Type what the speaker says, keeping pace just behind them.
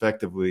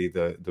effectively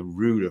the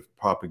root of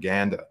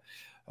propaganda.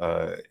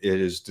 It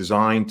is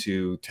designed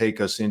to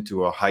take us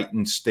into a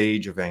heightened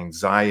stage of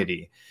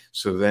anxiety.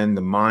 So then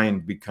the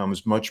mind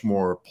becomes much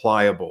more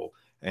pliable,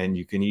 and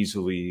you can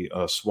easily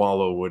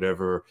swallow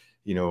whatever,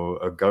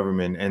 a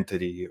government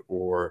entity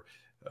or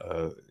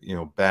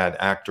bad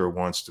actor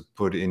wants to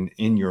put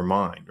in your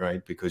mind,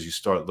 right? Because you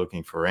start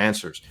looking for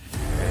answers.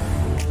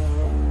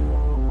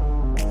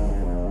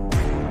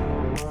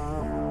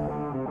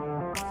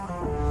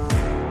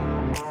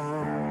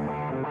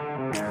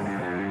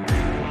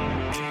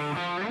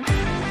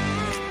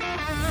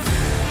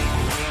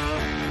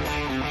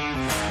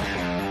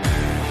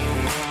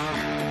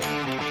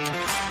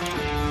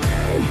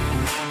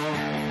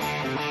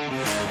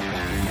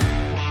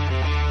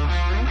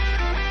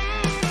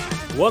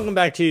 Welcome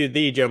back to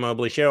the Joe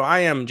Mobley Show.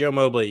 I am Joe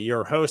Mobley,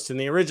 your host and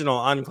the original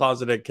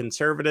uncloseted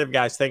conservative.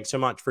 Guys, thanks so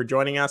much for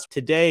joining us.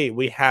 Today,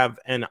 we have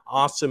an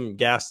awesome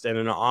guest and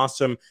an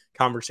awesome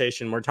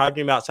conversation. We're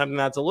talking about something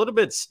that's a little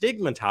bit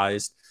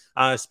stigmatized,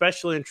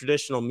 especially in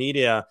traditional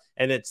media,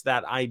 and it's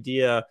that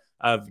idea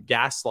of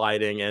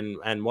gaslighting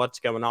and what's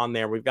going on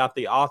there. We've got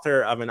the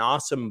author of an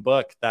awesome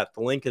book that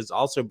the link is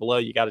also below.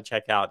 You got to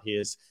check out. He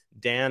is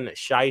Dan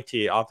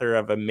Shyti, author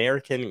of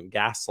American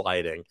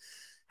Gaslighting: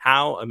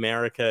 How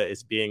America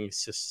is Being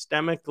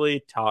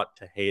Systemically Taught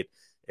to Hate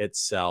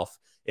Itself.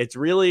 It's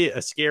really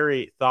a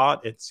scary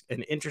thought. It's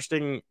an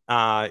interesting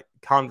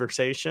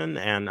conversation,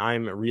 and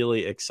I'm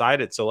really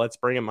excited. So let's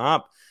bring him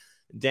up.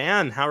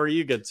 Dan, how are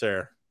you, good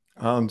sir?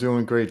 I'm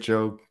doing great,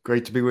 Joe.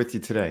 Great to be with you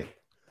today.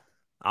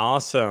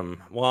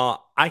 Awesome.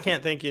 Well, I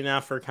can't thank you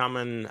enough for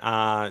coming.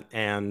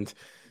 And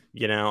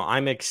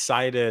I'm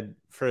excited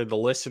for the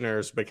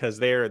listeners because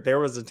there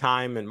was a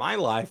time in my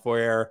life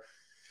where,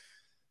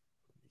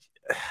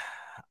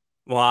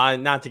 well,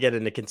 not to get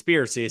into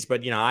conspiracies,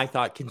 but, I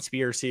thought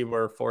conspiracy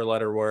were a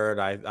 4-letter word.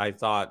 I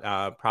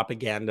thought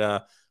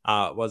propaganda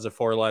was a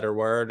 4-letter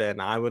word.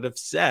 And I would have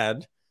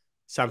said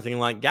something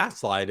like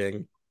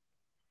gaslighting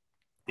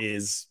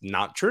is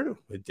not true.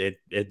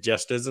 It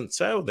just isn't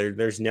so.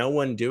 There's no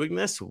one doing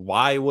this.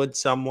 Why would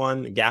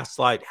someone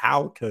gaslight?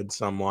 How could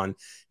someone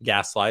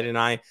gaslight? And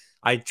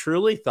I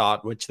truly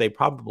thought, which they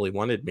probably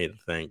wanted me to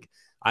think,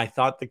 I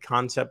thought the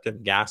concept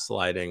of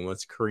gaslighting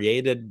was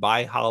created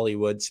by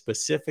Hollywood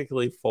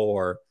specifically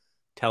for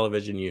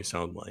television use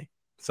only,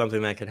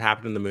 something that could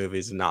happen in the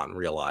movies and not in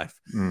real life.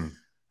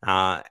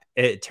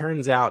 It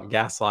turns out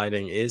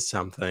gaslighting is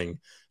something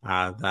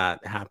that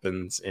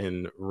happens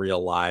in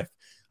real life.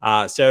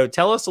 So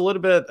tell us a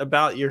little bit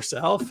about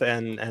yourself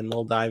and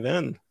we'll dive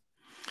in.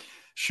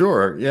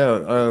 Sure.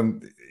 Yeah.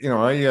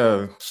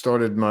 I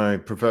started my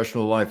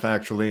professional life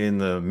actually in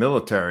the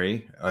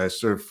military. I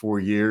served 4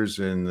 years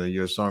in the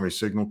U.S. Army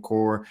Signal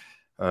Corps.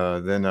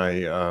 Then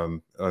I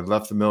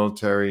left the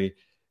military,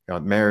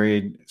 got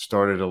married,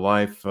 started a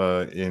life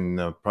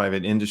in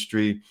private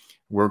industry,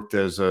 worked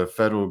as a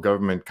federal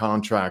government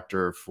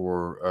contractor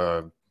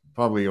for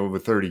probably over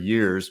 30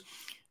 years.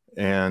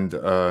 And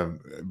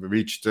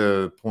reached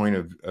a point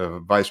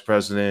of vice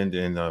president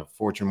in a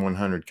Fortune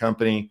 100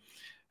 company.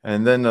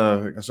 And then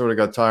I sort of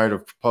got tired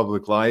of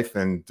public life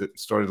and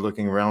started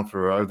looking around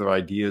for other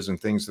ideas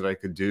and things that I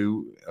could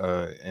do,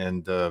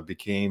 and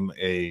became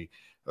a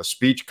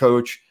speech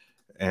coach.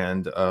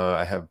 And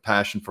I have a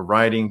passion for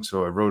writing.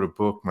 So I wrote a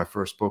book, my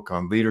first book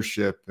on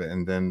leadership.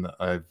 And then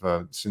I've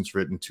since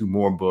written 2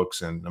 more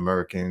books, and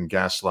American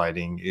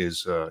Gaslighting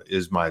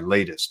is my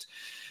latest.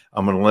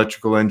 I'm an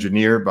electrical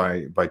engineer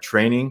by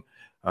training.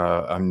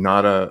 I'm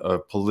not a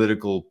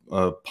political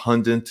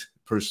pundit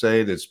per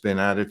se that's been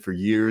at it for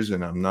years,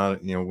 and I'm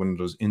not one of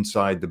those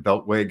inside the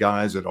beltway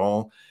guys at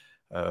all.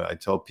 I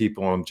tell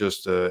people I'm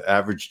just an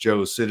average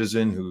Joe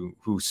citizen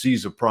who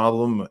sees a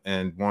problem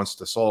and wants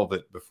to solve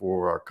it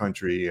before our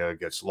country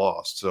gets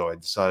lost. So I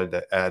decided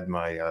to add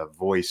my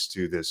voice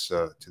to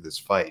this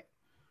fight.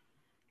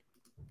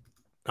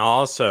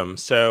 Awesome.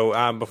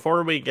 So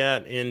before we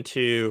get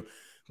into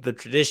the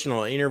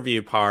traditional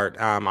interview part,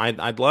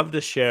 I'd love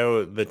to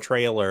show the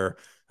trailer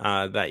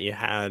that you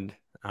had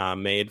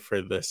made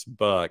for this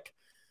book,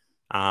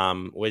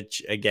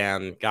 which,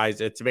 again, guys,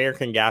 it's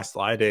American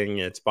Gaslighting.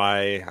 It's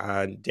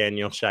by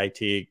Daniel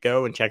Shyti.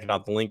 Go and check it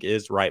out. The link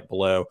is right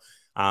below.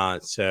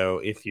 So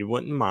if you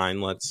wouldn't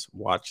mind, let's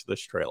watch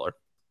this trailer.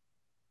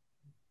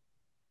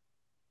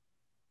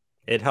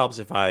 It helps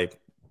if I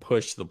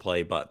push the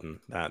play button.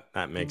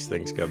 That makes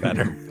things go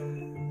better.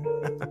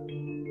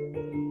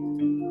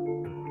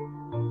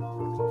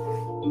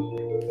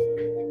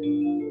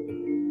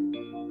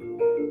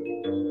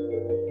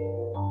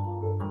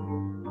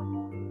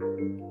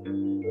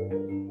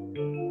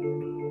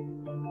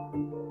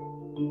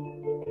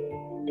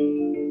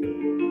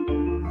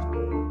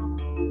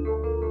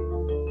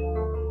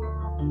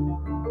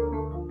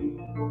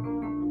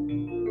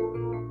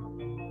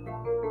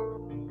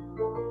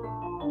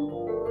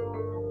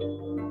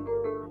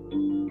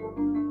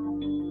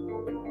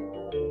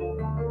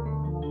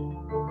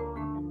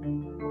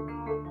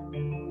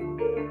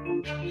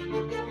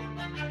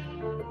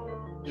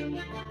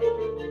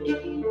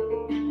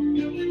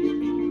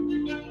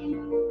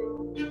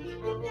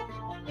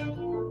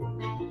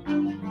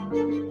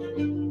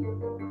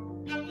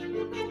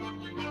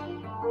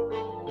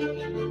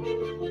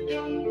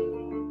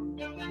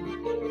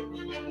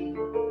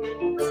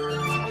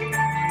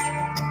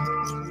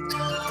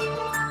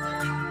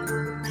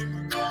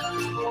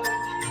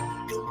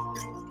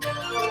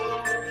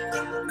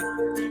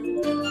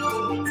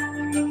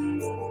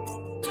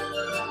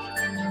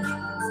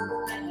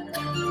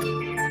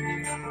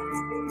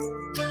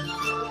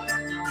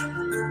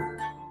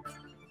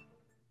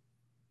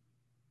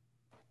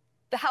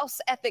 House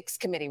Ethics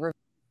Committee.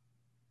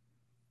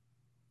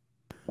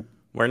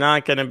 We're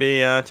not going to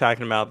be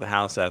talking about the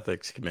House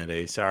Ethics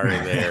Committee. Sorry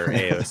there,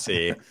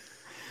 AOC.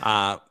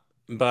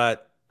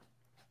 But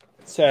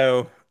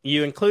so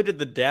you included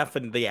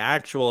the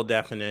actual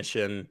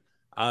definition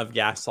of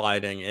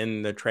gaslighting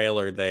in the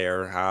trailer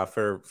there.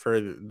 For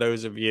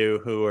those of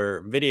you who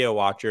are video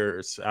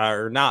watchers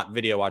or not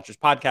video watchers,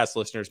 podcast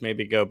listeners,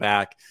 maybe go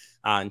back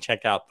and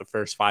check out the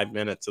first 5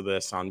 minutes of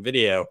this on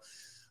video.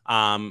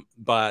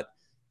 But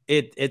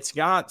it's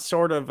got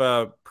sort of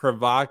a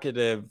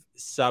provocative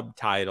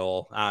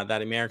subtitle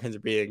that Americans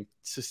are being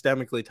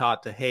systemically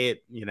taught to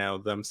hate,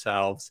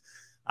 themselves.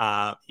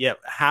 Yeah.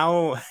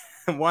 How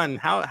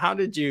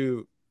did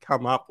you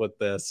come up with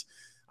this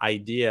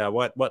idea?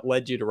 What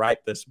led you to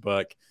write this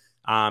book?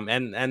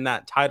 And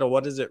that title,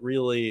 what does it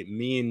really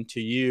mean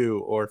to you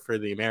or for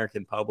the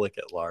American public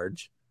at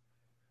large?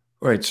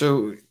 Right.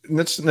 So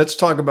let's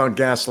talk about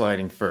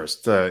gaslighting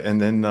first, and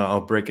then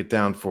I'll break it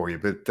down for you.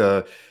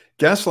 But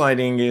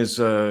gaslighting is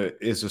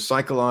a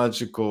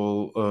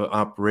psychological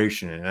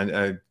operation, and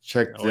I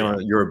checked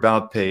your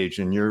about page,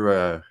 and you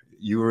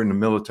were in the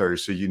military,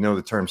 so you know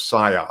the term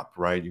psyop,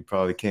 right? You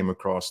probably came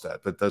across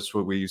that, but that's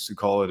what we used to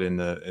call it in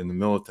the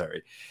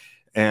military.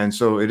 And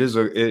so it is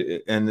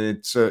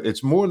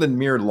it's more than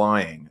mere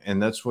lying,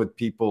 and that's what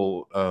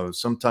people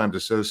sometimes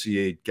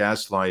associate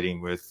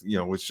gaslighting with.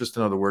 It's just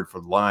another word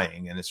for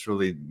lying, and it's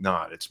really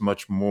not. It's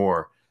much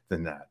more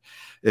than that.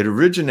 It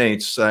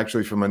originates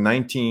actually from a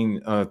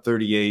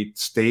 1938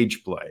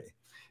 stage play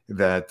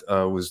that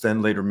was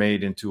then later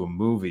made into a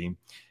movie.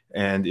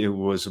 And it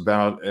was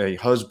about a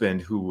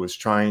husband who was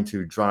trying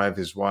to drive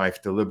his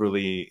wife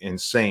deliberately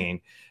insane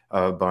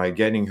by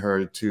getting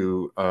her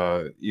to,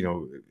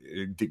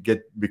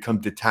 become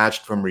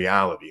detached from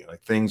reality.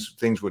 Like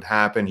things would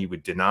happen, he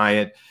would deny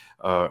it,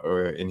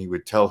 and he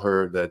would tell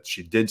her that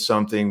she did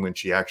something when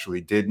she actually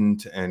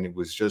didn't, and it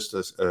was just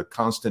a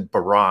constant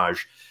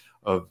barrage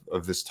of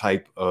this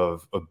type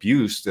of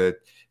abuse that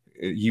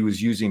he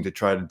was using to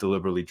try to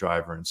deliberately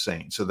drive her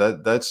insane. So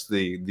that's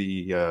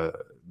the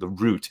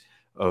root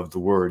of the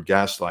word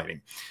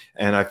gaslighting.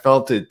 And I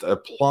felt it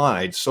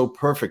applied so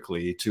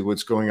perfectly to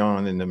what's going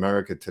on in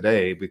America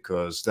today,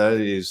 because that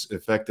is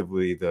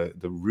effectively the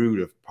root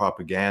of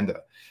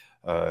propaganda.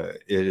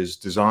 It is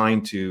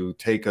designed to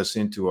take us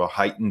into a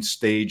heightened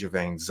stage of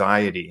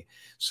anxiety.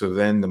 So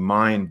then the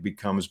mind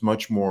becomes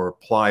much more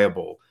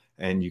pliable,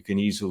 and you can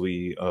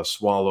easily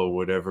swallow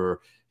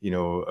whatever,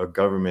 a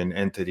government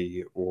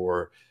entity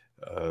or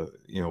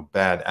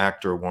bad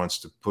actor wants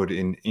to put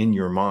in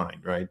your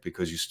mind, right?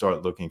 Because you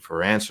start looking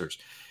for answers.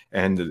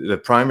 And the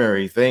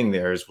primary thing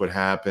there is what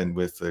happened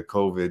with the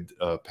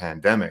COVID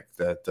pandemic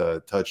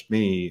that touched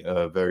me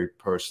very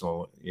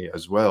personally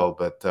as well,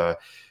 but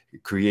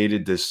it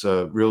created this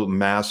real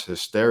mass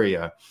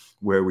hysteria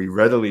where we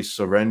readily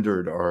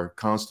surrendered our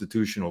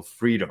constitutional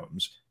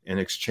freedoms in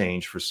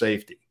exchange for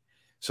safety.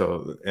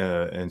 So,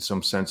 and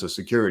some sense of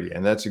security.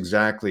 And that's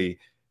exactly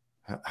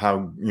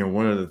how,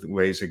 one of the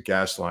ways that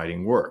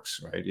gaslighting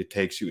works, right? It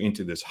takes you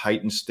into this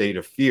heightened state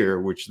of fear,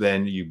 which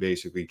then you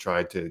basically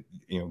try to,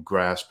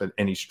 grasp at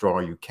any straw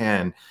you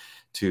can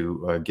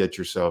to get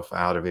yourself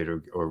out of it,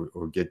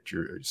 or get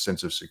your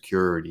sense of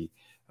security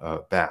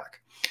back.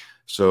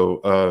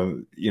 So,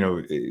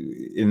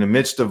 in the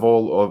midst of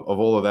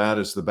all of that,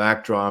 as the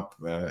backdrop,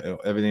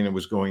 everything that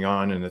was going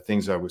on and the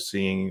things I was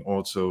seeing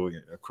also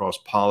across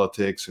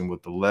politics and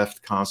what the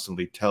left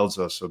constantly tells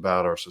us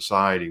about our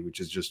society, which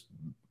is just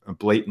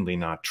blatantly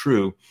not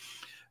true.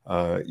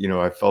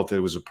 I felt it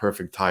was a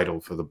perfect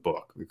title for the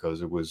book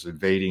because it was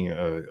invading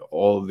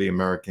all of the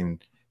American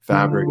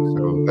fabric.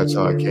 So that's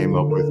how I came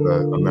up with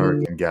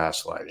American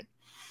Gaslighting.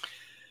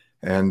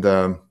 And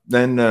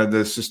then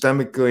the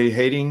systemically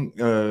hating,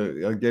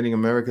 getting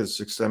America to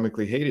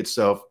systemically hate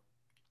itself,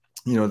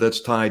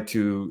 that's tied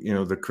to,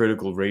 the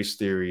critical race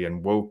theory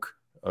and woke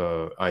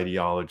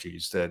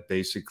ideologies that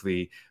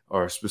basically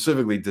are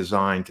specifically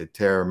designed to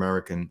tear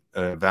American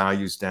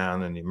values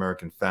down and the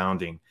American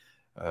founding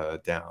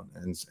down.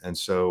 And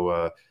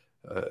so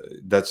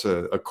that's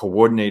a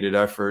coordinated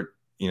effort.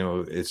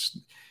 It's,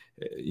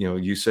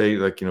 you say,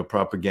 like,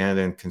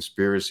 propaganda and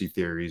conspiracy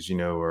theories,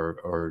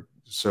 are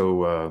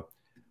so,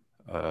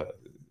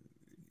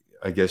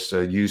 I guess,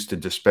 used to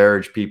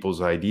disparage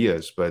people's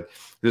ideas. But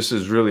this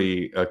is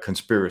really a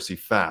conspiracy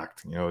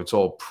fact. It's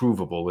all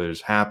provable. It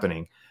is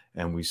happening,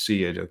 and we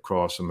see it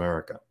across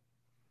America.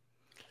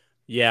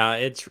 Yeah,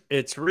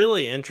 it's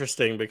really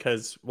interesting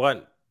because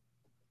what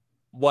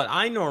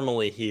I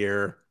normally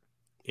hear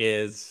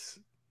is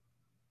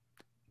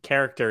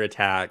character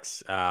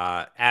attacks,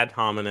 ad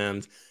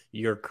hominems.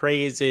 You're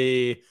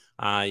crazy.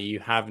 You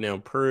have no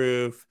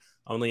proof.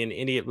 Only an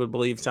idiot would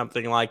believe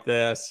something like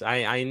this.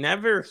 I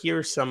never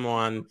hear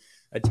someone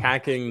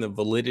attacking the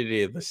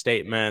validity of the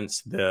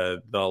statements,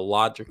 the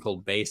logical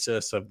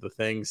basis of the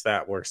things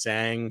that we're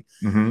saying.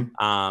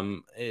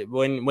 Mm-hmm.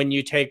 When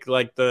you take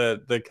like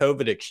the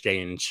COVID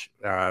exchange,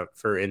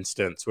 for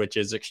instance, which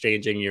is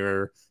exchanging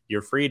your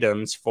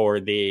freedoms for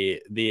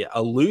the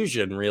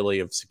illusion really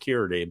of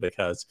security,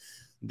 because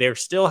there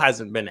still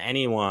hasn't been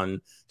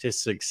anyone to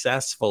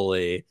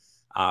successfully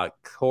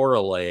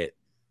correlate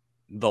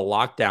the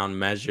lockdown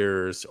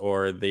measures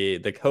or the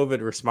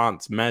COVID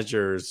response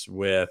measures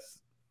with,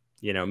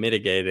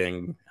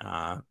 mitigating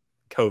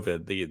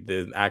COVID,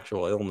 the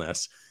actual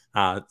illness.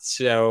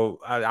 So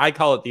I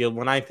call it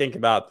when I think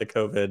about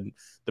the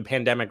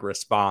pandemic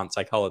response,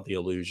 I call it the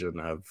illusion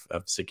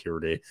of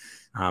security.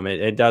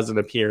 It doesn't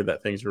appear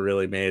that things were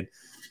really made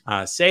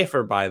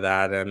safer by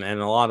that. And in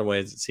a lot of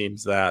ways, it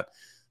seems that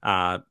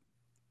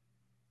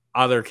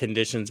other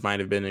conditions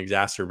might have been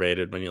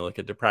exacerbated when you look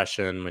at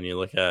depression, when you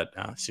look at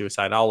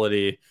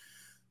suicidality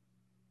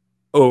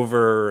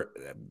over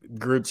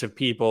groups of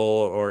people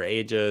or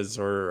ages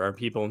or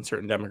people in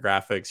certain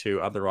demographics who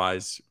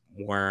otherwise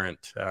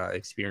weren't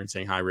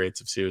experiencing high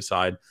rates of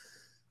suicide.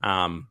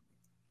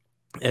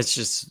 It's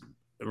just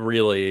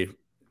really,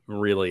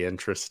 really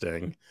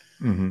interesting.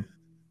 Mm-hmm.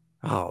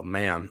 Oh,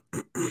 man.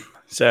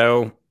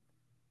 So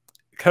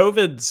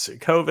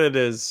COVID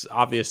is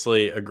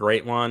obviously a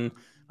great one.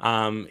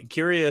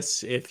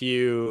 Curious if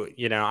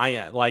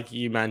I, like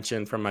you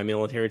mentioned from my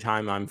military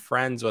time, I'm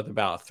friends with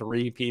about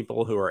 3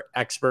 people who are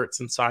experts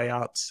in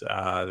psyops,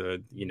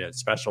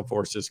 special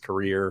forces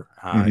career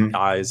Mm-hmm.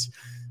 guys.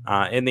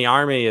 In the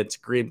Army, it's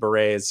Green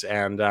Berets.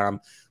 And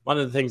one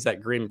of the things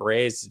that Green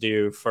Berets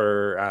do,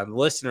 for the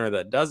listener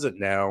that doesn't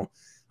know,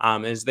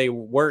 is they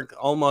work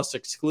almost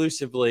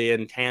exclusively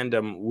in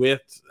tandem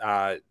with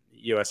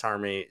U.S.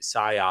 Army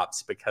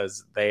psyops,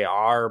 because they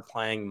are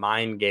playing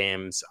mind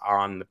games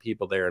on the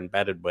people they're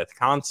embedded with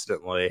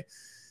constantly.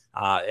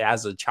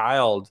 As a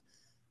child,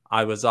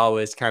 I was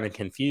always kind of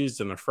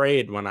confused and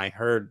afraid when I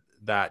heard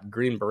that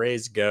Green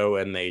Berets go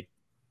and they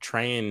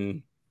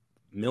train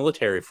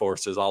military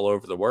forces all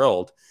over the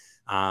world,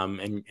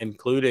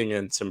 including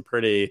in some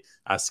pretty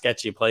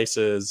sketchy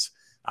places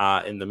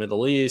in the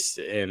Middle East,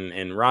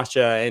 in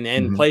Russia, and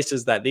Mm-hmm.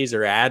 places that these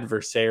are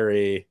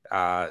adversary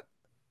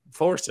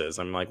forces.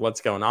 I'm like,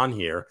 what's going on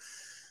here?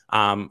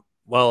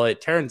 Well,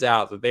 it turns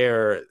out that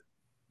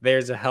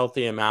there's a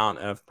healthy amount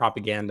of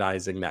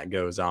propagandizing that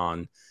goes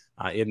on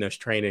in those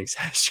training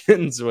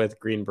sessions with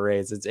Green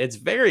Berets. It's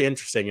very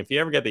interesting. If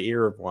you ever get the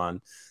ear of one,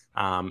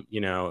 buy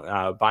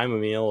them a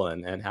meal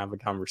and have a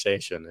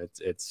conversation.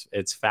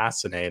 It's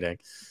fascinating.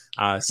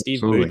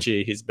 Steve Absolutely.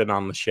 Bucci, he's been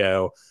on the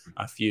show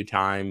a few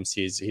times.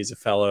 He's a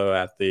fellow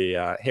at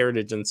the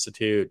Heritage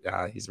Institute.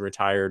 He's a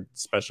retired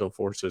Special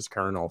Forces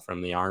colonel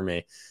from the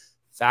Army.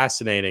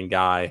 Fascinating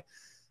guy.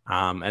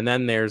 And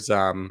then there's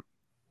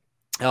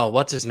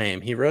what's his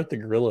name? He wrote The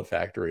Gorilla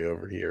Factory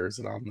over here. Is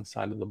it on the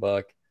side of the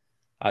book?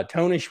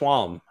 Tony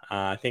Schwalm.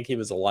 I think he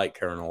was a light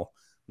colonel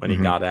when he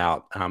Mm-hmm. got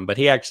out. But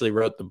he actually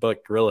wrote the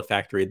book Gorilla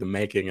Factory: The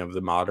Making of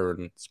the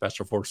Modern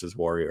Special Forces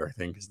Warrior, I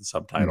think is the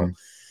subtitle.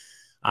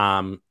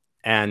 Mm-hmm.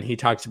 And he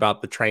talks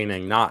about the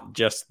training, not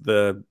just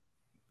the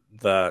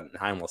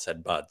I almost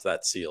said buds,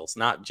 that's SEALs,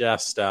 not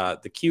just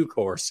the Q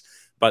course,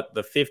 but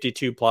the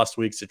 52 plus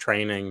weeks of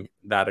training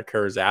that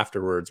occurs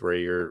afterwards, where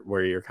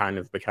you're kind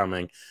of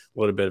becoming a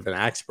little bit of an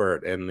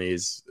expert in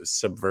these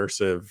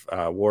subversive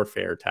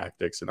warfare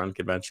tactics and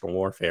unconventional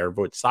warfare,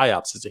 which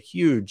psyops is a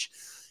huge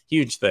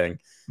thing.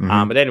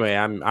 Mm-hmm. But anyway,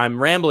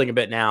 I'm rambling a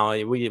bit now.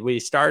 We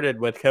started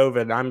with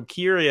COVID. I'm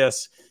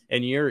curious,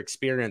 in your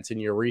experience, in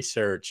your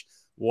research,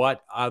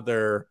 what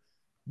other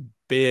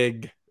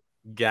big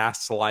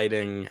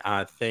gaslighting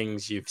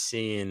things you've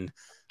seen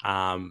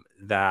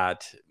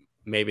that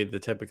maybe the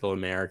typical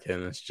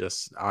American is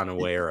just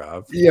unaware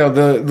of? Yeah,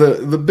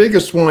 the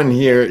biggest one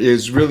here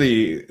is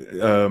really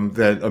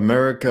that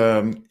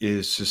America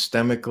is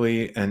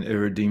systemically and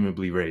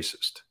irredeemably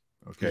racist.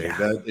 Okay, Yeah.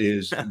 that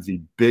is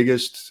the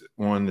biggest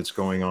one that's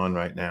going on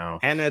right now.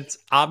 And it's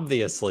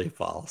obviously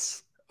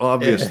false.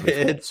 Obviously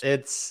false.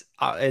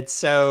 It's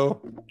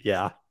so,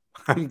 yeah.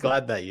 I'm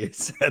glad that you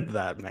said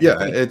that, man. Yeah,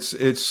 it's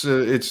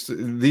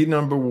the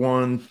number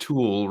one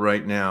tool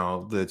right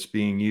now that's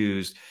being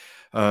used,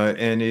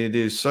 and it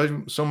is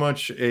so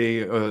much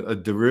a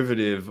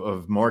derivative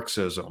of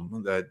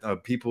Marxism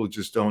that people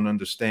just don't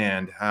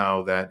understand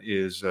how that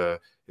is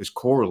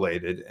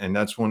correlated, and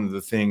that's one of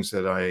the things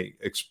that I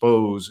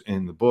expose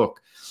in the book,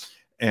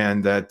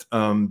 and that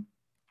the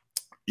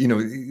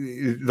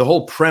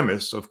whole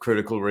premise of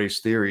critical race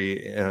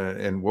theory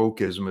and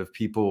wokeism, if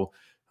people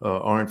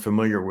aren't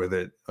familiar with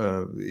it,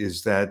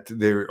 is that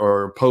there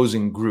are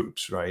opposing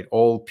groups, right?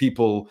 All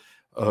people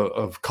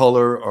of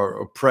color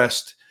are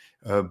oppressed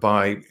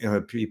by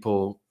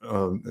people,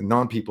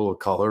 non-people of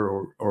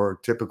color, or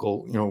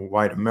typical,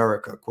 white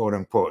America, quote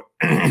unquote.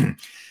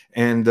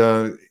 And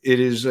it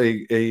is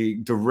a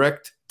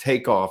direct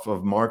takeoff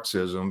of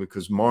Marxism,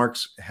 because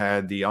Marx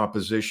had the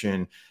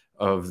opposition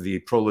of the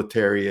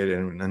proletariat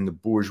and the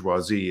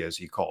bourgeoisie, as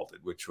he called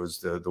it, which was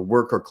the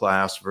worker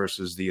class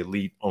versus the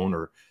elite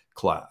owner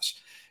class.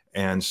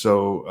 And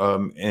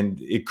so, and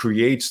it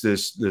creates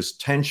this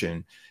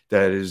tension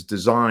that is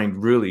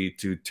designed really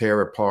to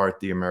tear apart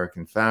the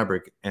American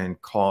fabric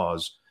and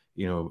cause,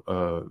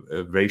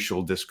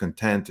 racial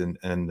discontent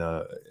and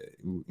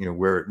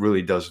where it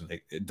really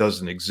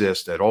doesn't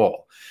exist at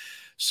all.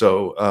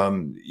 So,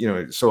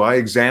 so I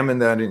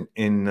examined that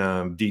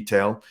in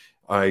detail.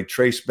 I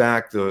traced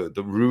back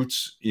the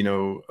roots,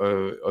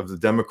 of the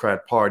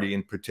Democrat Party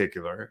in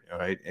particular,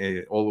 right,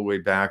 all the way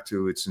back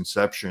to its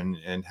inception,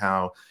 and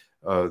how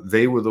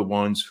they were the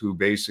ones who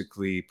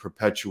basically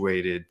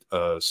perpetuated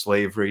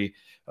slavery,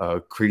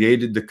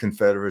 created the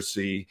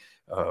Confederacy,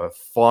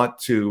 fought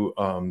to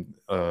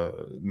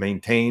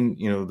maintain,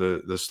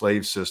 the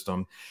slave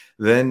system.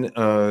 Then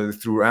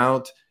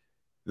throughout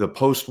the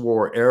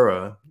post-war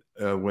era,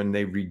 when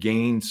they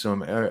regained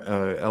some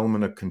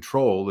element of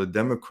control, the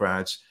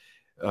Democrats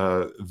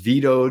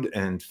vetoed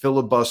and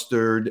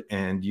filibustered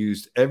and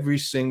used every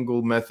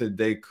single method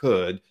they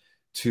could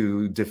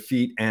to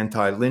defeat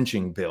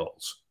anti-lynching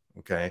bills.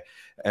 Okay,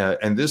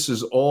 and this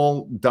is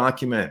all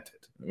documented,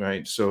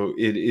 right? So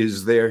it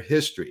is their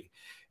history,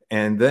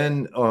 and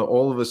then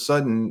all of a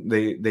sudden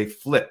they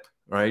flip,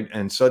 right,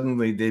 and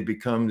suddenly they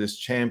become this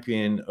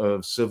champion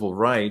of civil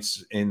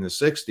rights in the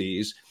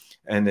 60s,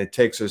 and it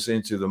takes us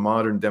into the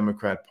modern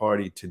Democrat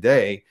Party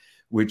today,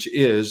 which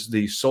is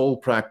the sole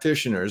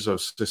practitioners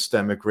of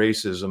systemic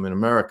racism in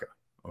America.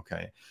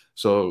 Okay,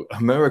 so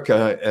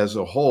America as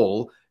a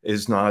whole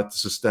is not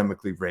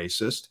systemically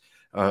racist.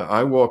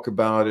 I walk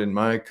about in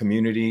my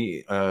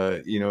community,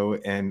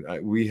 and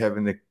we have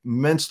an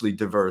immensely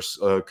diverse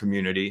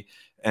community,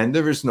 and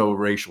there is no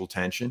racial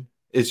tension.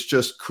 It's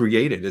just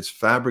created, it's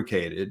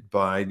fabricated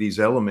by these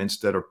elements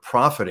that are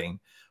profiting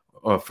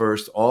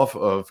first off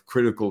of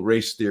critical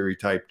race theory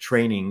type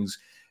trainings,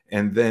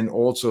 and then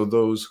also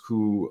those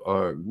who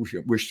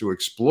wish to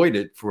exploit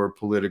it for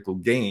political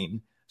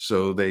gain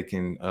so they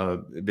can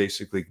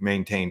basically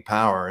maintain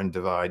power and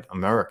divide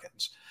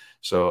Americans.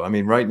 So, I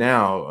mean, right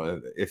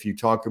now, if you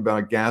talk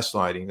about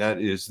gaslighting,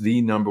 that is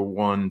the number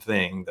one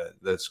thing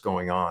that's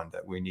going on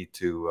that we need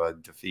to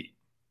defeat.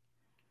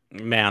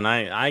 Man,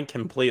 I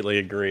completely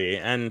agree.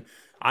 And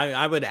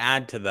I would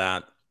add to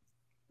that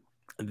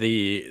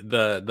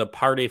the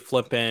party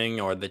flipping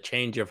or the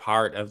change of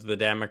heart of the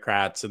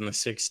Democrats in the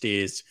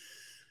 60s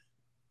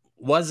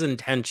was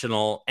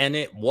intentional, and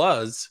it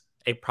was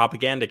a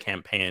propaganda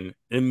campaign.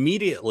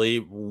 Immediately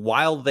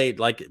while they,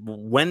 like,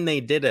 when they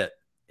did it,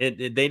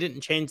 they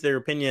didn't change their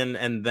opinion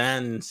and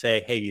then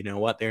say, hey, you know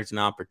what, there's an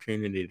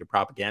opportunity to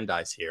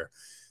propagandize here.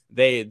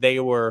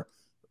 They were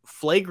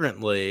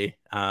flagrantly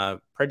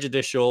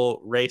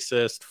prejudicial,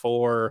 racist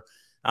for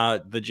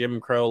the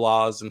Jim Crow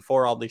laws and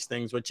for all these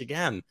things, which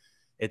again,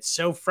 it's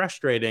so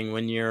frustrating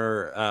when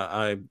you're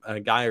a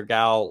guy or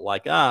gal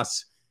like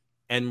us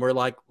and we're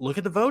like, look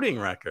at the voting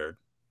record.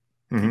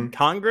 Mm-hmm.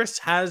 Congress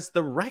has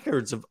the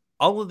records of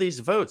all of these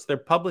votes. They're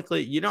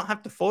publicly, you don't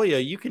have to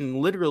FOIA. You can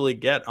literally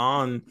get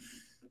on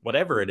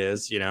whatever it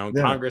is, Yeah.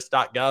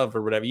 congress.gov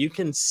or whatever. You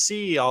can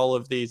see all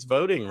of these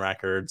voting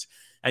records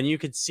and you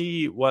could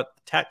see what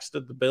the text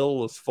of the bill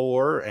was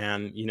for,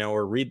 and,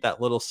 or read that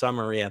little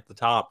summary at the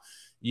top.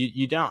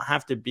 You don't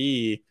have to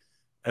be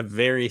a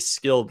very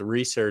skilled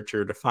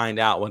researcher to find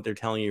out what they're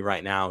telling you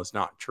right now is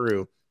not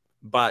true.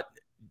 But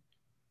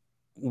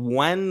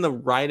when the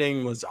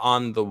writing was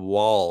on the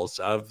walls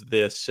of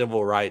the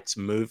civil rights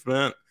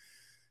movement,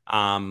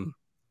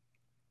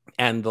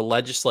 and the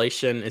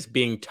legislation is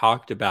being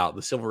talked about,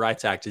 the Civil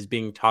Rights Act is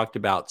being talked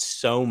about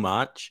so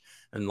much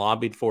and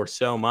lobbied for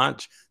so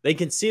much, they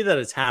can see that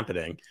it's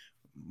happening.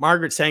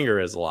 Margaret Sanger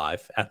is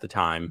alive at the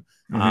time.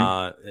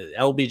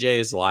 Mm-hmm. LBJ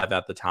is alive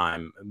at the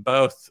time.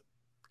 Both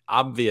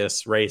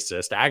obvious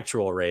racist,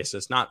 actual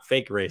racist, not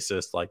fake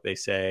racist, like they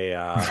say.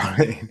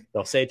 Right.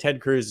 They'll say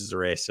Ted Cruz is a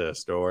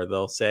racist, or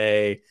they'll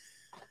say,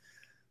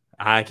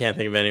 I can't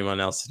think of anyone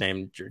else's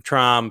name,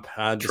 Trump,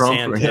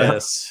 Trump. Yeah.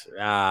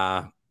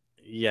 DeSantis,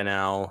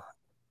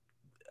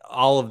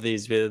 all of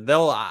these.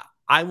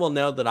 I will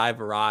know that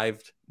I've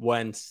arrived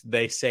when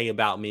they say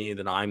about me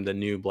that I'm the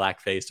new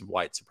black face of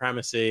white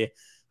supremacy,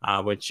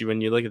 which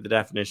when you look at the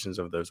definitions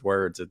of those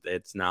words,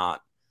 it's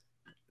not,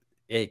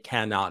 it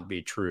cannot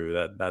be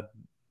true.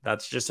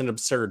 That's just an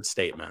absurd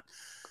statement.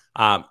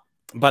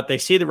 But they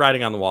see the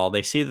writing on the wall.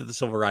 They see that the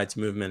civil rights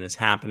movement is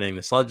happening.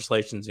 This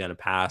legislation is going to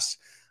pass.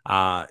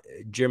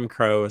 Jim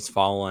Crow has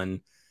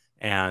fallen,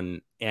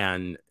 and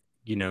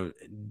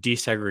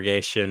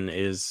desegregation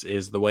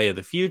is the way of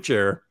the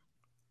future.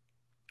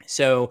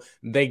 So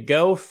they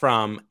go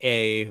from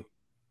an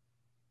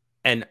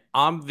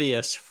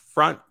obvious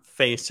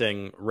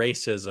front-facing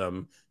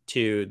racism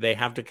to they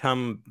have to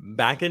come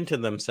back into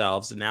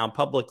themselves and now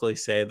publicly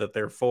say that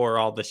they're for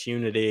all this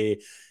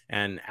unity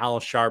and Al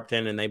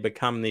Sharpton, and they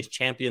become these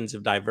champions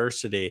of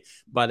diversity.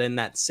 But in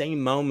that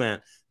same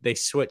moment, they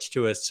switch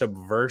to a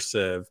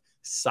subversive,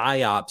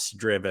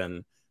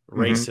 psyops-driven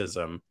Mm-hmm.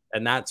 racism.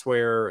 And that's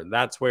where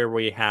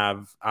we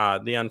have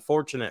the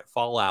unfortunate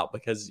fallout,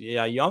 because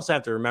you also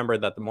have to remember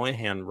that the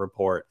Moynihan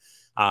report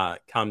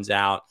comes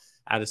out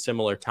at a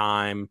similar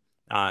time.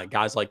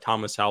 Guys like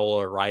Thomas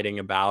Howell are writing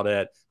about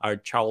it.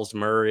 Charles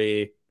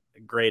Murray,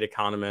 great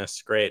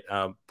economist, great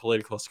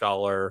political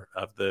scholar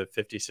of the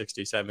 50s,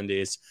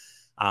 60s,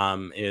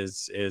 70s,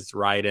 is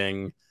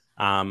writing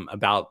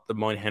about the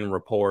Moynihan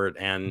Report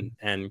and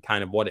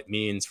kind of what it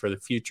means for the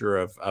future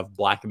of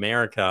Black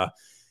America.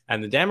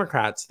 And the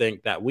Democrats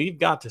think that we've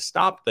got to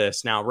stop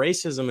this. Now,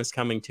 racism is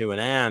coming to an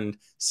end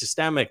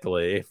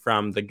systemically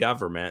from the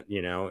government,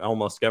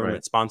 almost Right.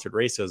 government sponsored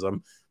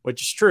racism,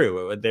 which is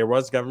true. There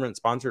was government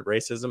sponsored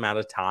racism at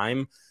a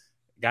time.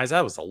 Guys,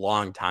 that was a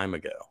long time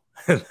ago.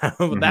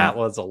 Hmm. That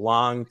was a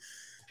long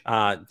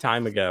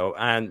time ago.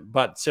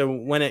 But so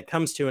when it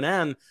comes to an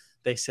end,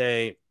 they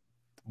say,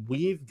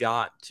 we've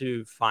got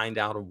to find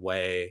out a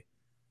way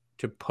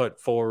to put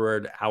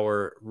forward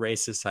our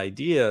racist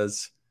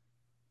ideas,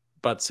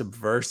 but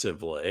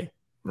subversively.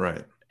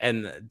 Right.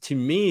 And to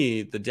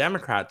me, the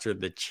Democrats are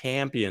the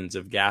champions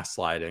of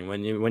gaslighting.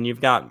 When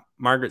you've got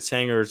Margaret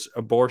Sanger's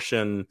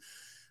abortion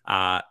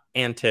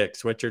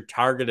antics, which are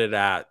targeted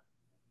at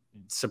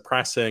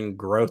suppressing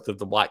growth of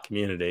the Black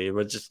community,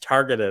 which is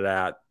targeted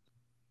at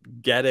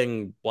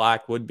getting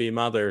Black would-be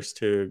mothers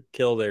to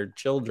kill their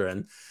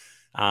children,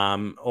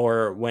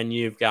 or when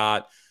you've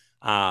got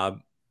uh,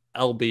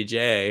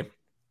 LBJ,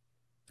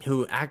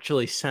 who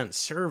actually sent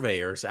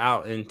surveyors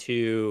out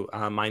into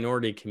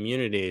minority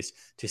communities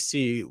to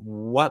see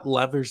what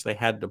levers they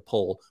had to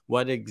pull,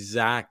 what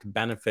exact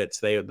benefits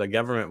the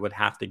government would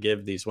have to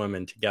give these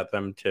women to get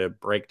them to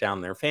break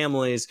down their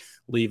families,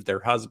 leave their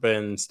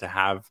husbands, to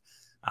have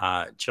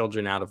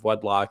children out of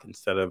wedlock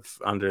instead of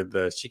under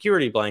the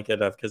security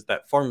blanket of, because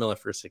that formula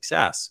for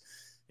success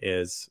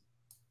is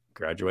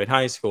graduate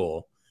high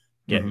school,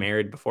 get Hmm.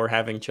 married before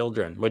having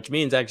children, which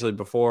means actually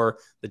before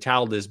the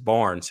child is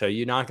born. So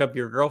you knock up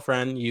your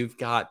girlfriend, you've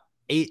got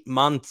 8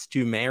 months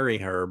to marry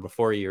her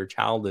before your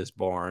child is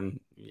born,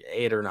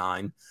 8 or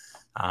 9,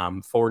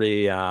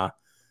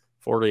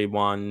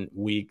 41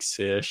 weeks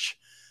ish.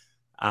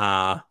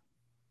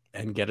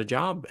 And get a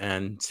job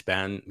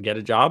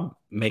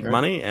make Right.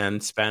 money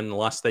and spend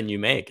less than you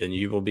make, and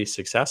you will be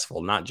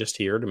successful, not just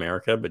here in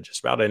America, but just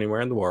about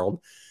anywhere in the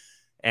world.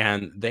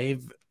 And they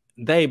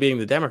being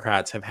the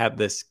Democrats have had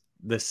this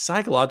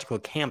psychological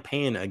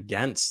campaign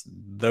against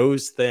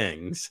those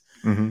things.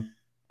 Hmm.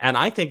 And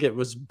I think it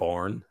was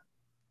born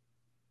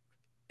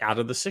out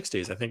of the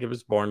 60s. I think it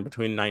was born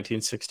between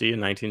 1960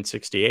 and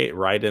 1968,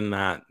 right in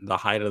the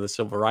height of the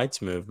civil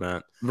rights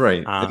movement.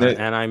 Right.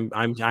 And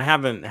I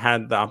haven't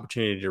had the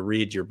opportunity to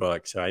read your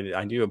book, so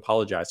I do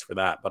apologize for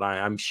that. But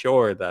I'm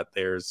sure that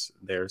there's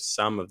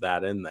some of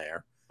that in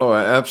there. oh,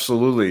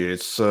 absolutely.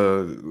 It's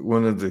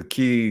one of the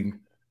key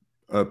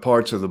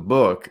parts of the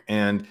book.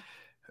 And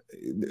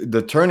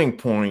the turning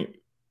point,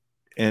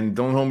 and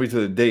don't hold me to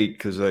the date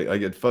because I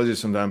get fuzzy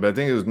sometimes, but I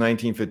think it was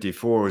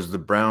 1954, was the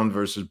Brown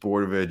versus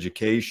Board of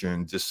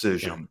Education Yeah.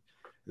 decision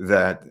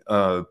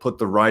that put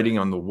the writing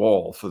on the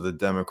wall for the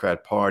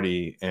Democrat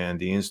Party and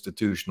the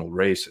institutional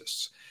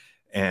racists.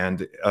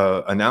 And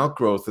an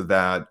outgrowth of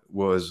that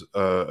was,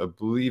 I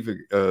believe,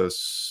 a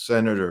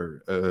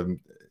senator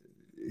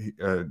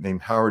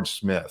named Howard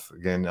Smith.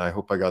 Again, I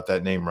hope I got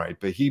that name right.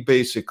 But he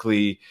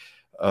basically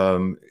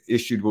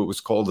issued what was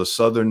called the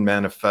Southern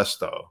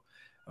Manifesto,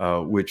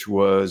 which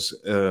was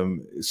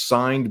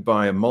signed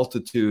by a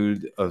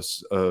multitude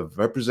of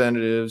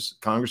representatives,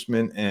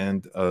 congressmen,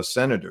 and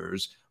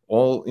senators,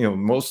 all,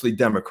 mostly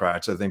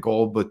Democrats. I think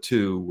all but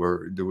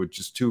there were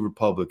just two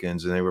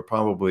Republicans, and they were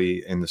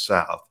probably in the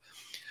South.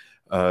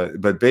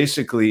 But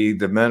basically,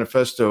 the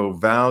manifesto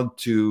vowed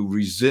to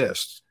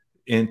resist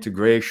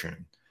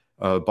integration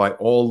by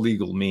all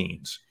legal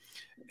means.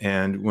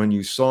 And when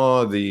you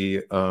saw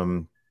the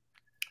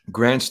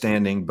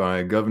grandstanding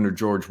by Governor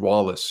George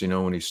Wallace,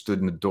 when he stood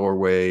in the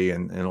doorway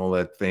and all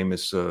that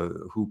famous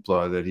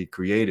hoopla that he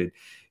created,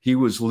 he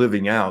was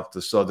living out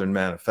the Southern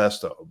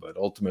Manifesto, but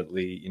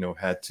ultimately,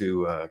 had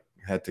to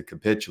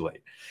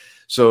capitulate.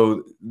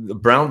 So the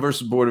Brown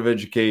versus Board of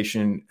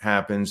Education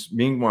happens.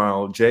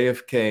 Meanwhile,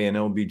 JFK and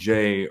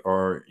LBJ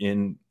are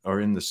in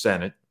the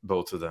Senate,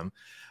 both of them.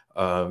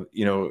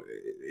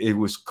 It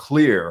was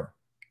clear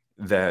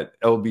that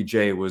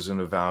LBJ was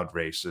an avowed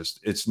racist.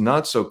 It's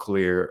not so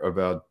clear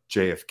about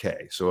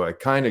JFK. So I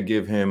kind of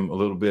give him a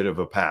little bit of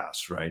a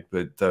pass, right?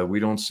 But we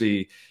don't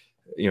see,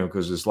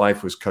 because his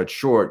life was cut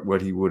short,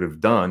 what he would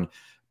have done.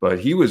 But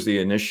he was the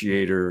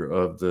initiator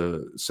of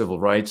the Civil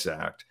Rights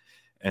Act.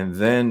 And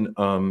then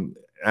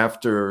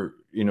after,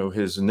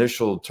 his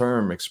initial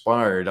term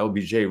expired,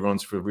 LBJ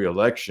runs for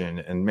re-election.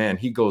 And man,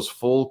 he goes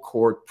full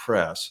court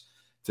press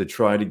to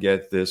try to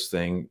get this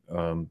thing,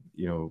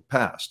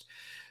 passed.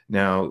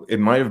 Now, it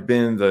might have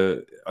been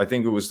I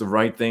think it was the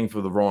right thing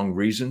for the wrong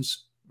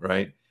reasons,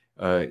 right?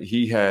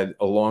 He had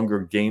a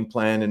longer game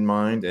plan in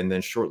mind. And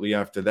then shortly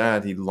after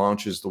that, he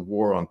launches the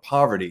war on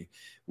poverty,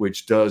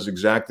 which does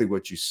exactly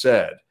what you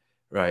said,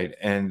 right?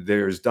 And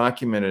there's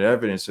documented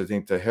evidence. I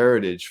think the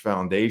Heritage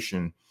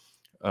Foundation,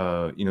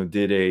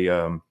 did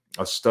a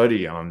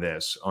study on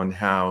this, on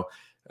how,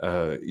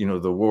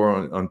 the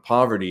war on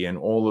poverty and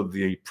all of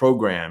the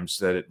programs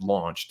that it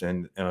launched.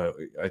 And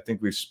I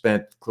think we've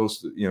spent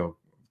close to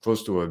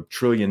 $1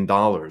 trillion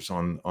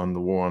on the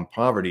war on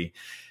poverty.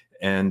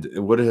 And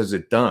what has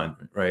it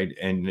done, right?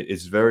 And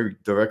it's very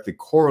directly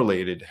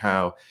correlated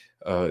how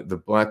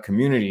the Black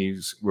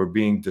communities were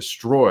being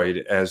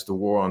destroyed as the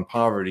war on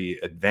poverty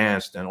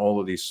advanced, and all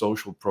of these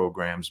social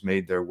programs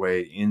made their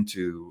way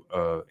into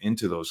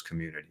those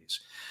communities.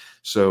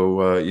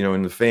 So,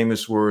 in the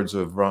famous words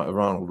of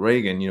Ronald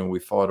Reagan, we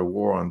fought a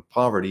war on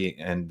poverty,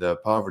 and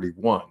poverty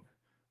won.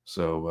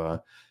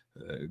 So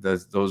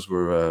those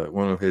were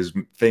one of his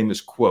famous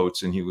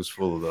quotes, and he was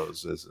full of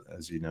those,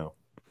 as you know.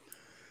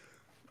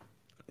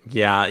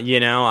 Yeah,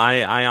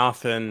 I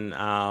often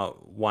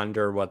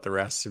wonder what the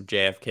rest of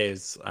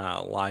JFK's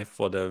life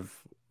would have,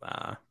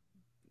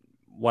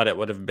 what it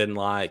would have been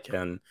like,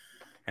 and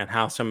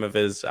how some of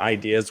his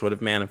ideas would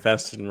have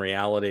manifested in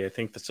reality. I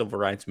think the civil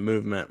rights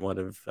movement would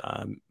have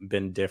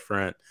been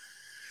different.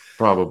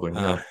 Probably,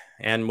 Uh, yeah.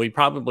 and we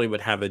probably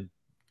would have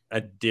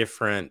a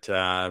different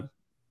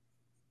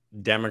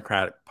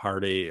Democratic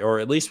Party, or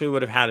at least we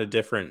would have had a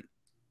different,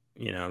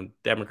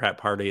 Democrat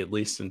Party, at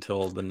least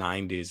until the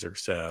 90s or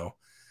so.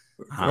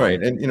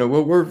 Right. And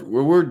what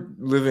we're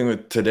living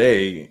with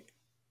today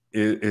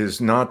is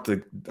not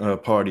the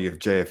party of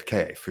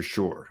JFK, for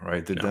sure,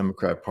 right? The No.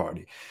 Democrat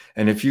Party.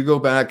 And if you go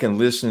back and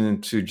listen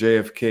to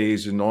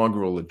JFK's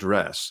inaugural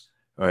address,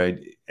 right,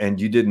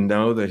 and you didn't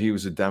know that he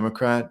was a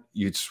Democrat,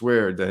 you'd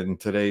swear that in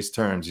today's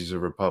terms, he's a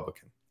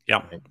Republican.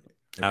 Yeah, Right? Okay.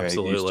 He's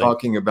absolutely.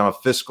 talking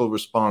about fiscal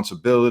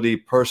responsibility,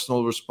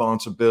 personal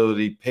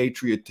responsibility,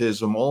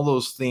 patriotism. All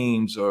those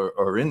themes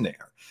are in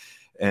there.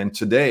 And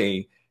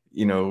today,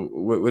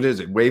 what is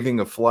it? Waving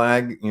a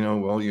flag,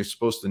 well, you're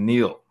supposed to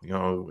kneel,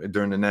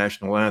 during the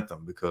national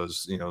anthem,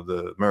 because,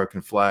 the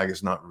American flag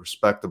is not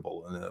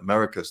respectable and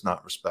America is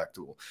not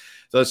respectable.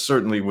 That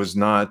certainly was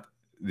not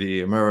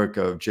the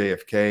America of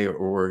JFK,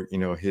 or,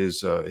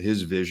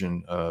 his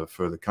vision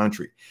for the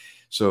country.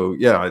 So,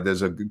 yeah,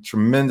 there's a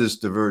tremendous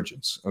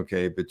divergence,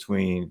 okay,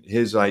 between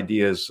his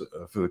ideas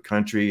for the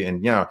country.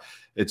 And yeah,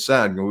 it's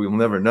sad. We'll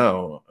never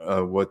know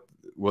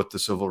what the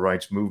civil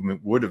rights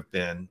movement would have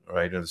been,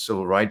 right, and the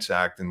Civil Rights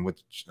Act, and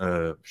what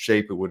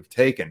shape it would have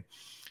taken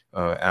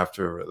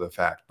after the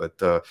fact.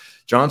 But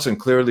Johnson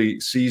clearly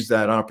seized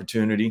that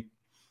opportunity,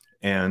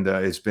 and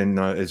it's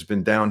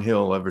been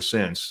downhill ever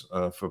since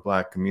for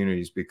Black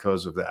communities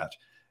because of that.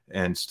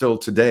 And still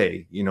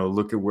today,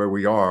 look at where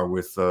we are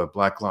with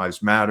Black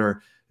Lives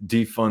Matter,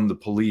 defund the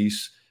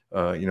police,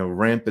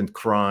 rampant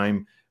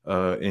crime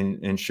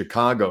in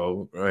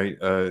Chicago, right?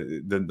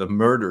 The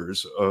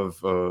murders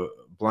of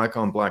Black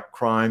on Black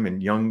crime,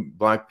 and young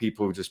Black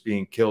people just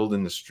being killed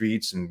in the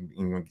streets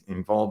and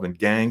involved in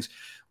gangs.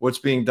 What's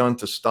being done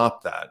to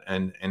stop that?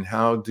 And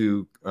how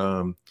do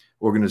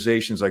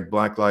organizations like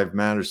Black Lives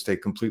Matter stay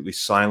completely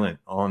silent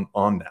on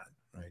that?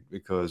 Right?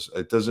 Because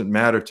it doesn't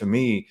matter to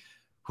me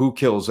who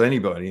kills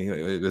anybody.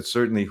 It's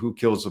certainly who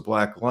kills a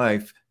Black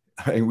life.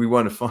 And we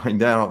want to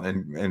find out,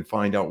 and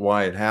find out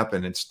why it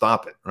happened, and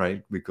stop it,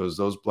 right? Because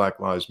those Black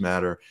Lives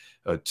Matter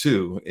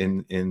too,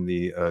 in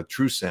the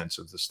true sense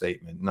of the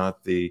statement,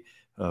 not the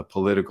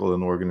political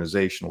and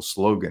organizational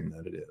slogan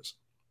that it is.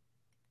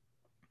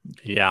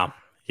 Yeah,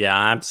 yeah,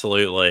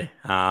 absolutely.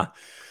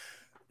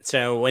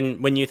 So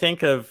when you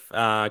think of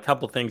a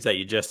couple things that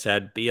you just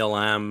said,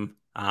 BLM,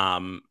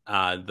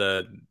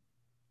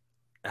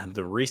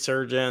 the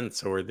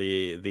resurgence, or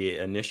the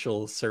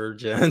initial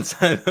surgence,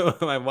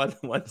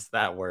 what's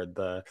that word?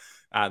 The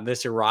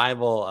this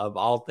arrival of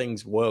all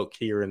things woke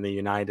here in the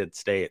United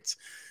States,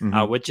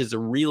 Mm-hmm. which is a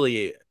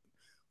really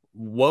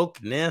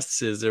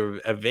wokeness is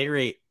a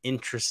very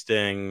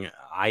interesting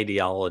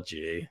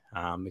ideology,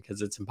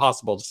 because it's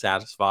impossible to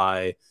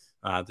satisfy.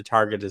 The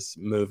target is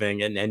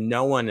moving, and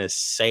no one is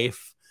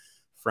safe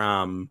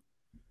from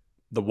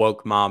the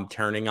woke mob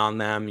turning on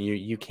them.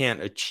 You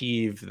can't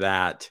achieve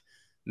that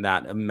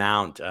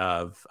amount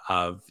of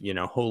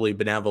holy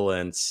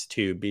benevolence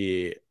to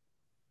be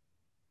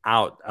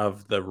out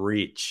of the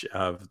reach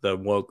of the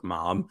woke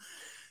mob.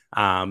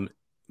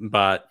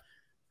 But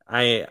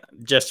I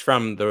just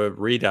from the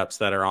read ups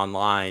that are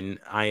online,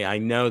 I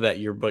know that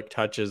your book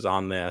touches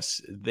on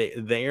this.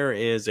 There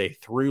is a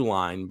through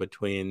line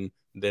between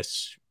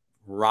this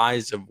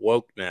rise of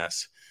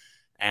wokeness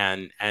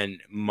and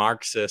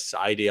Marxist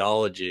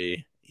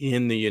ideology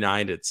in the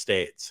United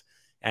States,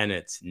 and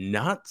it's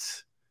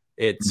nuts.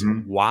 It's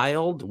Mm-hmm.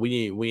 wild.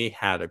 We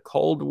had a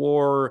Cold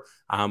War.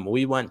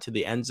 We went to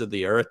the ends of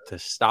the earth to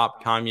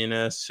stop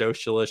communist,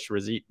 socialist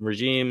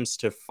regimes,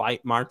 to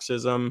fight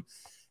Marxism,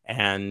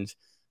 and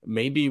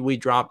maybe we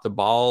dropped the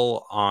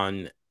ball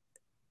on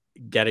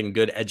getting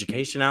good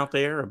education out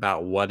there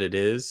about what it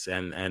is,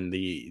 and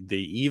the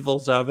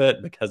evils of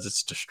it, because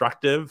it's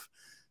destructive.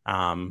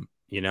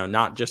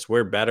 Not just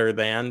we're better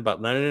than,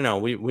 but no.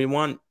 We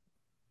want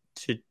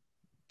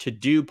to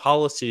do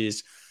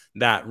policies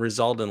that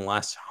result in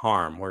less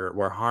harm.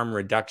 We're harm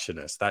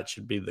reductionists. That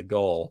should be the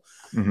goal.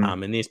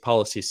 Mm-hmm. And these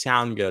policies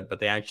sound good, but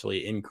they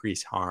actually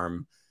increase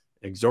harm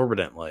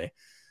exorbitantly.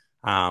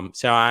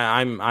 So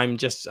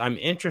I'm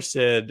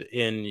interested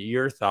in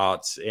your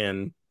thoughts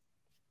in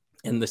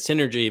the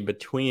synergy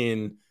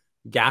between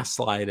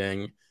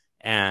gaslighting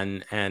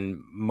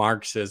and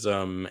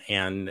Marxism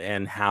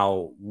and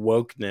how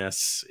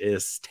wokeness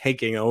is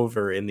taking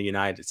over in the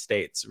United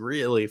States,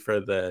 really for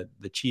the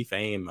chief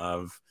aim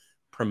of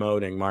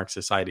promoting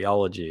Marxist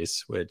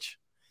ideologies, which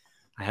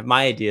I have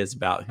my ideas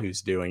about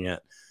who's doing it,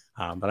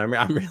 but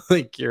I'm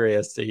really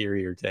curious to hear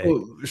your take.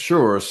 Well,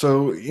 sure.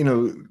 So,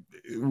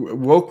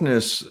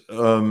 wokeness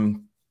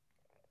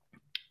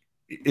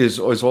is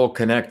all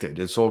connected.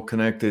 It's all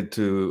connected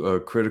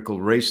to critical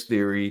race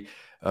theory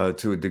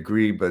to a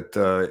degree, but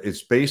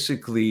it's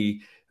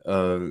basically,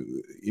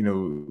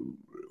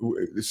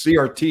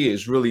 CRT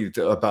is really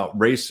about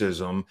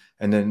racism,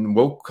 and then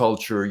woke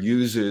culture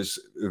uses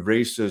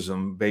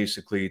racism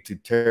basically to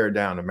tear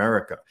down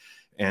America.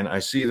 And I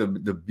see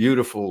the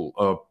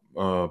beautiful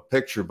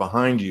picture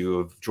behind you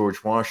of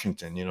George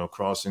Washington,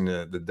 crossing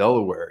the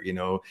Delaware,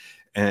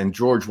 and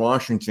George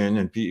Washington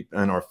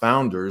and our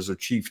founders are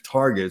chief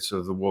targets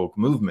of the woke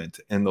movement.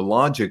 And the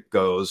logic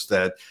goes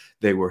that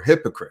they were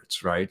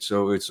hypocrites, right?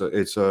 So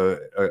it's a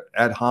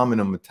ad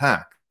hominem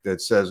attack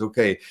that says,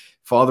 okay,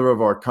 father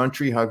of our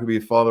country, how could be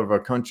a father of our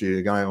country?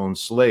 The guy owned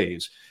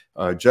slaves.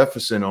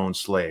 Jefferson owned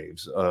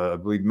slaves. I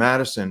believe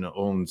Madison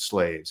owned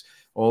slaves.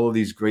 All of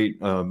these great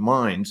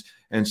minds.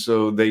 And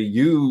so they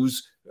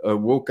use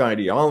woke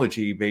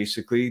ideology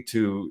basically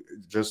to,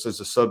 just as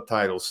the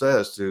subtitle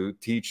says, to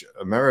teach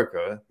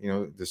America,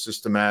 to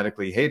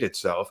systematically hate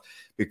itself,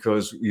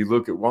 because you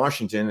look at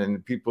Washington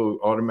and people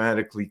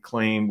automatically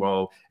claim,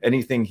 well,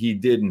 anything he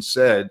did and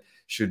said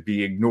should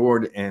be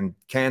ignored and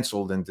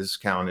canceled and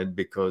discounted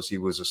because he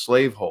was a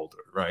slaveholder,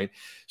 right?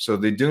 So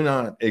they do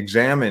not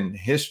examine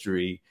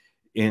history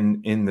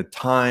in the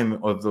time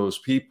of those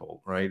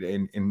people, right?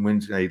 And when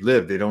they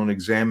live, they don't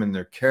examine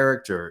their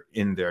character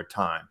in their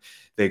time.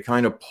 They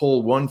kind of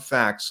pull one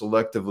fact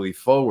selectively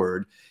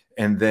forward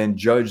and then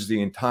judge the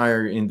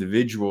entire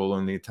individual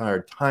and the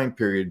entire time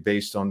period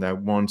based on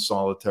that one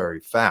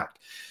solitary fact.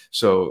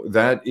 So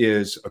that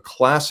is a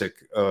classic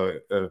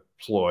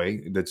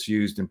ploy that's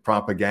used in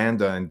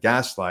propaganda and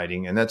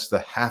gaslighting, and that's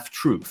the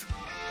half-truth.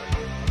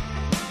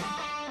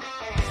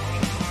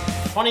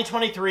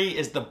 2023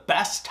 is the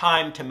best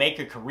time to make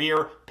a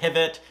career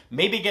pivot,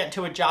 maybe get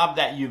to a job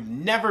that you've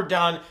never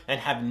done and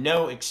have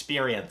no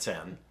experience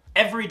in.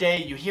 Every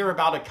day you hear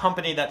about a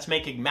company that's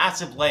making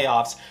massive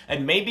layoffs,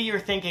 and maybe you're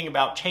thinking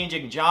about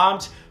changing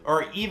jobs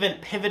or even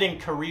pivoting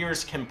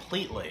careers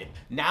completely.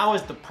 Now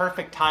is the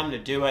perfect time to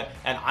do it,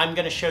 and I'm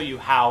going to show you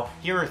how.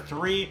 Here are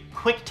 3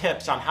 quick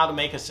tips on how to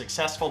make a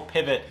successful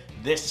pivot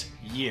this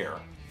year.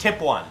 Tip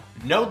 1,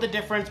 know the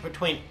difference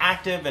between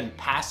active and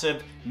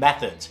passive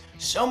methods.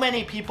 So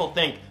many people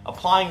think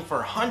applying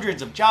for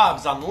hundreds of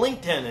jobs on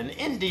LinkedIn and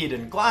Indeed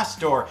and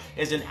Glassdoor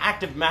is an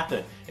active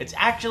method. It's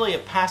actually a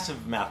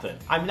passive method.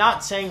 I'm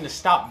not saying to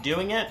stop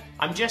doing it.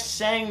 I'm just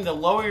saying to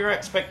lower your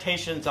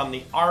expectations on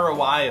the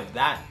ROI of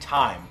that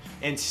time.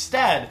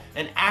 Instead,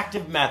 an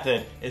active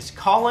method is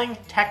calling,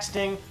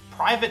 texting,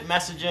 private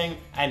messaging,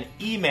 and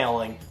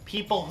emailing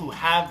people who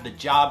have the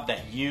job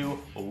that you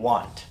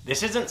want.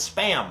 This isn't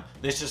spam.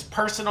 This is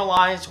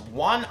personalized,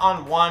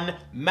 one-on-one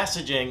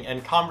messaging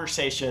and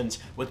conversations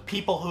with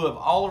people who have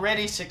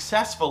already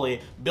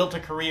successfully built a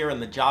career in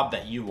the job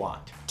that you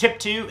want. Tip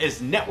 2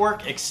 is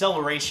network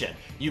acceleration.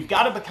 You've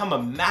got to become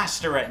a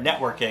master at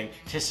networking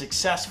to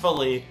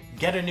successfully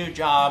get a new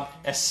job,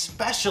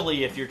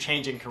 especially if you're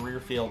changing career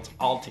fields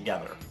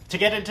altogether. To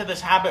get into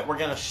this habit, we're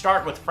going to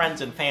start with friends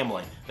and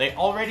family. They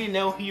already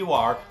know who you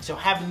are, so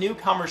have new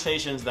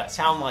conversations that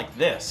sound like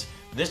this.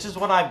 This is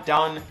what I've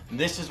done,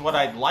 this is what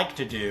I'd like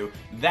to do.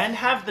 Then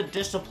have the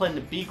discipline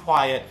to be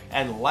quiet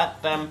and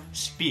let them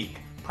speak.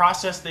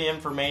 Process the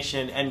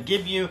information and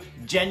give you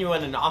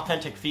genuine and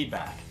authentic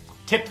feedback.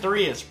 Tip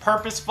 3 is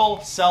purposeful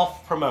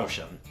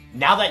self-promotion.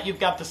 Now that you've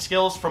got the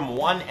skills from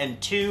 1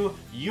 and 2,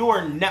 you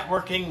are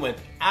networking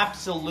with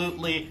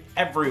absolutely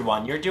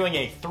everyone. You're doing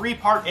a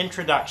 3-part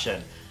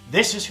introduction.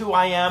 This is who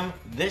I am,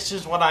 this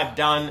is what I've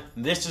done,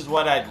 this is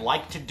what I'd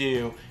like to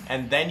do,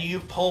 and then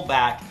you pull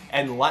back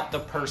and let the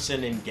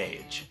person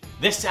engage.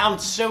 This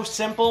sounds so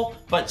simple,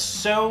 but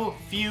so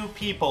few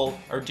people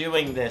are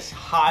doing this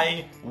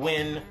high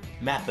win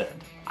method.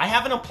 I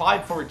haven't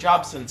applied for a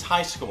job since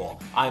high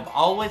school. I've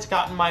always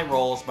gotten my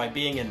roles by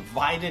being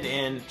invited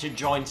in to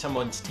join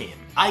someone's team.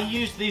 I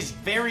use these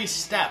very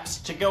steps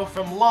to go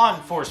from law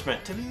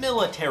enforcement to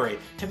military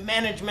to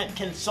management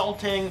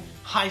consulting,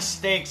 high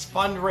stakes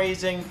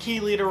fundraising, key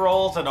leader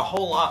roles, and a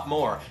whole lot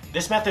more.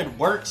 This method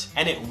works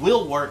and it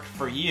will work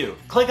for you.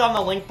 Click on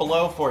the link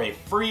below for a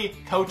free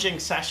coaching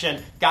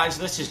session. Guys,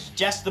 this is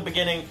just the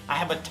beginning. I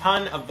have a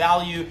ton of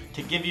value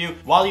to give you.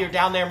 While you're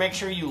down there, make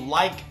sure you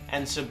like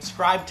and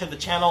subscribe to the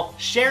channel.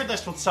 Share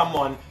this with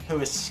someone who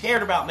is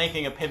scared about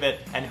making a pivot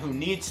and who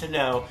needs to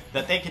know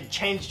that they can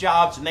change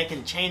jobs and they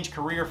can change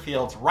career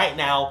fields right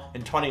now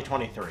in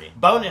 2023.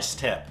 Bonus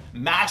tip.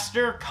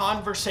 Master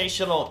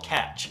conversational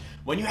catch.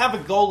 When you have a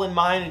goal in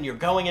mind and you're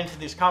going into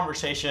these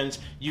conversations,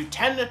 you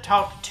tend to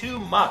talk too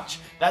much.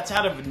 That's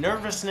out of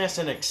nervousness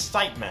and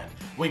excitement.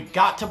 We've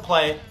got to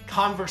play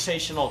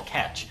conversational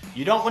catch.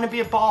 You don't want to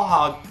be a ball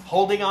hog,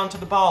 holding on to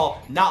the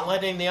ball, not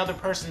letting the other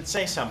person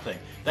say something.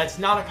 That's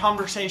not a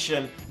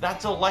conversation,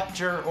 that's a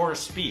lecture or a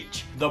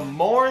speech. The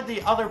more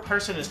the other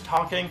person is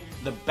talking,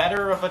 the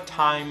better of a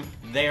time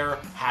they're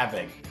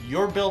having.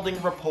 You're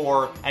building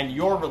rapport and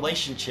your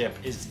relationship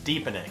is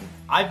deepening.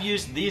 I've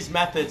used these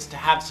methods to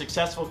have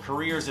successful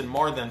careers in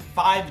more than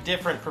 5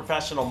 different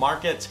professional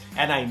markets,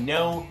 and I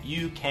know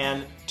you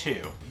can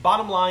too.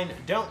 Bottom line,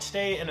 don't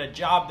stay in a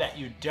job that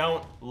you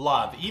don't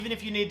love. Even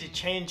if you need to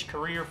change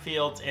career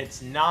fields,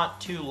 it's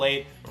not too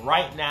late.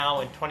 Right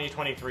now in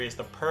 2023 is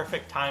the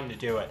perfect time to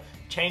do it.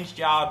 Change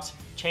jobs,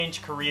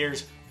 change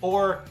careers,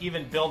 or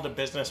even build a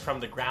business from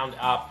the ground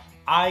up.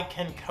 I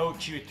can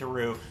coach you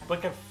through.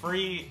 Book a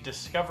free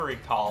discovery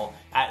call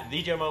at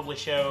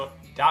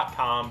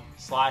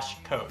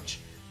thejoemobleyshow.com/coach.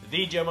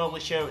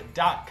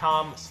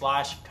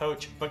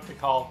 thejoemobleyshow.com/coach. Book the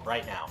call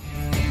right now.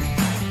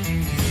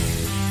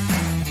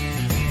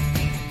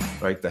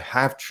 Right? The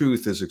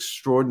half-truth is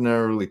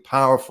extraordinarily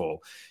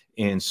powerful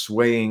in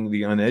swaying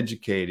the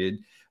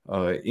uneducated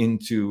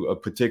into a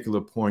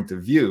particular point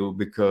of view,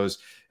 because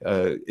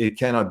it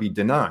cannot be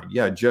denied.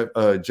 Yeah,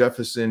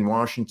 Jefferson,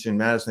 Washington,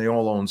 Madison, they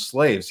all owned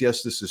slaves.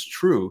 Yes, this is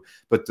true,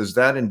 but does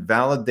that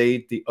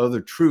invalidate the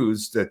other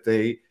truths that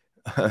they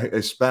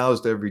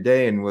espoused every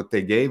day and what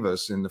they gave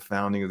us in the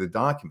founding of the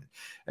document?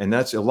 And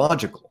that's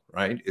illogical,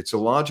 right? It's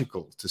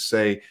illogical to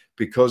say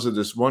because of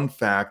this one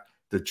fact,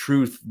 the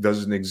truth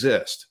doesn't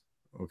exist.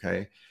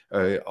 Okay.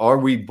 Are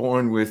we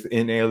born with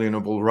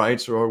inalienable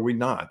rights, or are we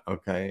not?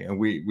 Okay. And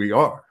we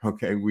are.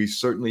 Okay. We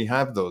certainly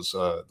have those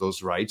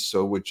rights.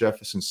 So what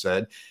Jefferson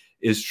said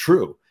is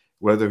true.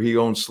 Whether he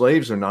owned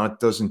slaves or not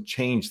doesn't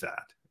change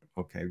that.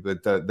 Okay.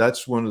 But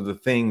that's one of the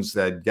things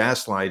that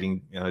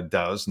gaslighting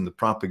does, and the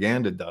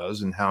propaganda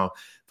does, and how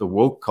the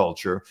woke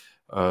culture,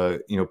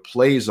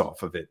 plays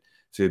off of it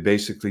to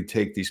basically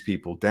take these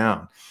people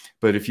down.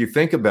 But if you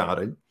think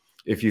about it,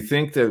 if you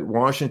think that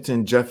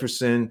Washington,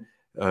 Jefferson,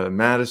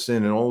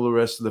 Madison, and all the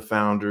rest of the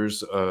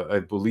founders, I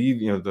believe,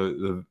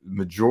 the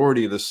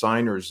majority of the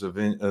signers of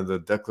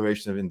the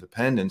Declaration of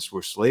Independence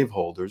were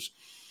slaveholders.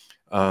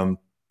 And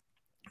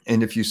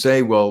if you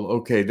say, well,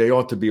 okay, they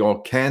ought to be all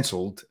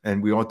canceled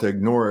and we ought to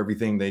ignore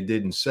everything they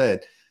did and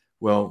said,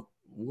 well,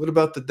 what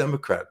about the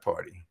Democrat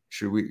Party?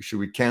 Should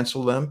we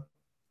cancel them?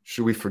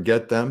 Should we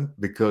forget them?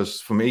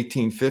 Because from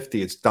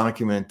 1850, it's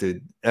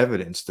documented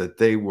evidence that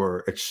they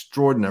were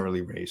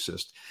extraordinarily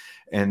racist.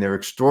 And they're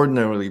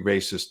extraordinarily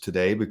racist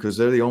today because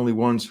they're the only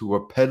ones who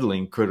are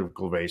peddling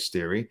critical race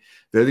theory.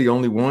 They're the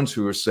only ones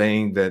who are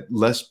saying that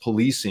less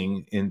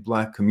policing in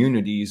Black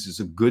communities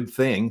is a good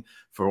thing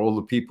for all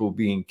the people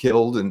being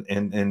killed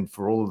and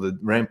for all of the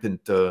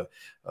rampant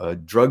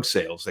drug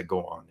sales that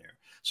go on there.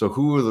 So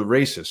who are the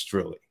racists,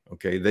 really?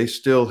 Okay, they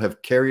still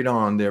have carried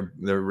on their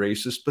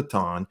racist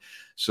baton.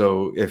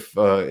 So if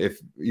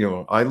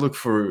I look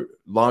for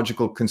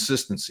logical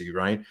consistency,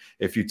 right?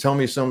 If you tell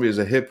me somebody is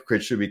a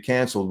hypocrite, should be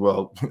canceled,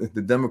 well,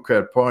 the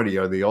Democrat Party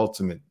are the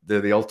ultimate.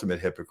 They're the ultimate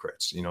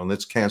hypocrites.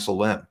 Let's cancel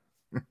them.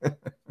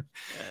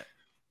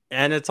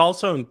 And it's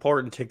also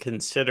important to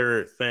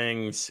consider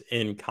things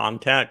in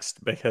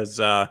context, because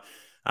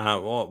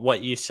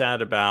what you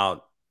said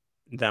about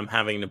them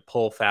having to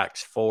pull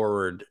facts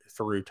forward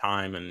through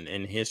time and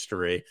in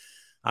history,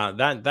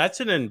 that's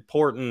an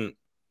important.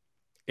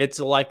 It's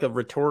like a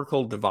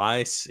rhetorical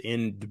device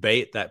in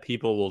debate that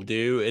people will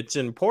do. It's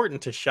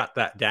important to shut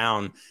that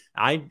down.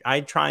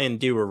 I try and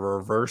do a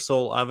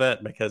reversal of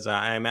it, because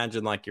I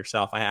imagine, like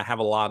yourself, I have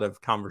a lot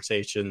of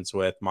conversations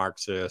with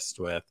Marxists,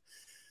 with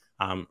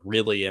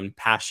really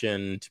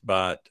impassioned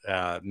but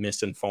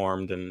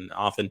misinformed and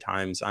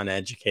oftentimes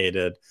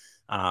uneducated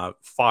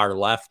far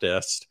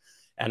leftist.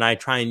 And I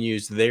try and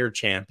use their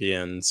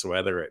champions,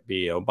 whether it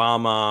be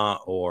Obama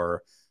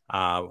or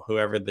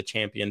whoever the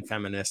champion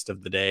feminist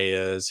of the day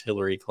is,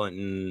 Hillary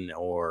Clinton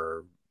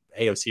or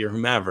AOC or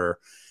whomever.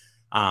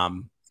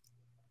 And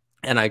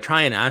I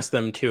try and ask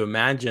them to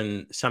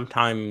imagine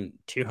sometime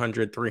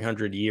 200,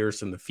 300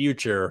 years in the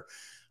future,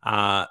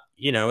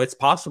 it's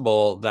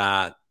possible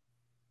that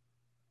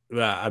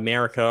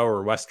America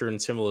or Western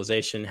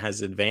civilization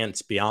has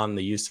advanced beyond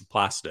the use of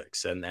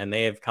plastics, and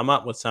they have come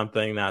up with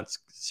something that's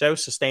so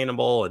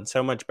sustainable and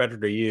so much better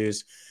to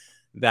use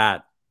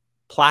that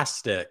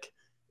plastic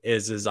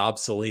is as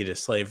obsolete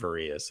as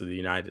slavery is to the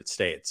United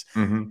States.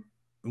 Mm-hmm.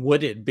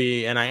 Would it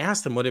be, and I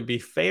asked them, would it be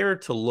fair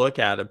to look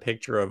at a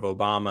picture of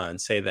Obama and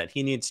say that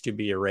he needs to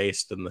be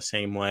erased in the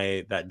same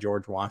way that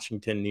George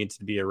Washington needs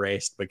to be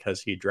erased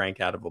because he drank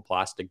out of a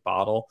plastic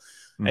bottle?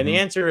 Mm-hmm. And the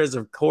answer is,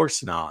 of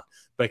course not,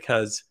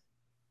 because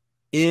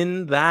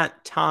in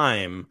that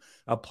time,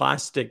 a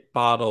plastic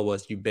bottle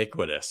was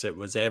ubiquitous. It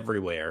was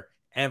everywhere.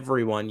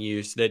 Everyone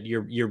used it.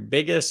 Your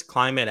biggest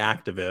climate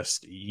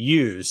activist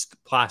used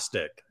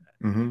plastic.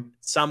 Mm-hmm.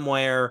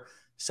 Somewhere,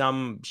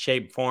 some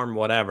shape, form,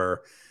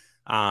 whatever.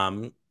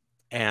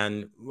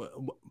 And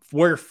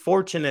we're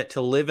fortunate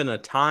to live in a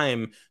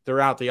time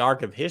throughout the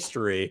arc of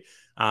history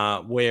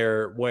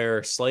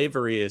where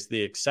slavery is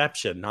the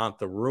exception, not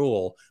the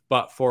rule.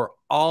 But for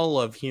all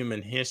of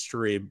human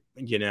history,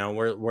 you know,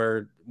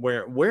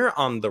 we're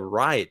on the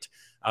right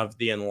of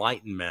the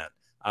Enlightenment,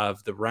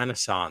 of the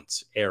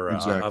Renaissance era,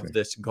 of Exactly.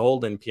 this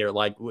golden period.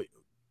 Like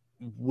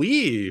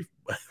we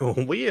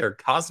we are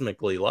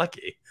cosmically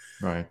lucky.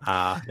 Right.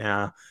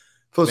 Now,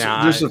 Plus,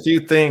 now there's I a few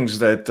things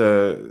that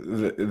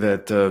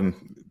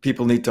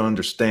people need to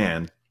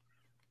understand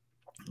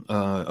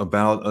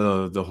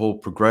about the whole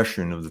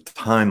progression of the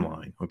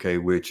timeline. Okay,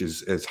 which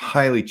is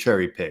highly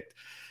cherry picked.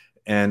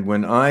 And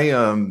when I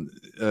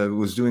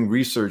was doing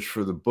research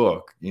for the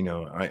book, you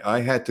know, I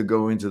had to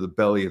go into the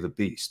belly of the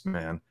beast,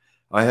 man.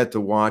 I had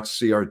to watch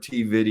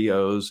CRT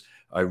videos.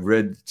 I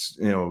read,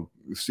 you know,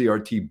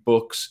 CRT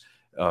books,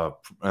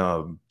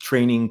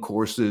 training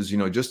courses, you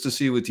know, just to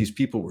see what these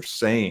people were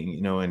saying,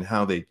 you know, and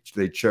how they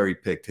cherry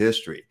picked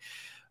history.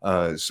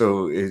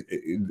 So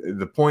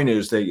the point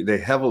is they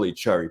heavily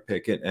cherry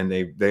pick it, and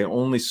they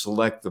only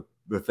select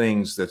the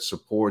things that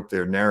support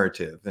their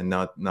narrative and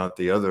not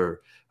the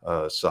other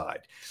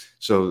side.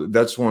 So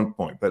that's one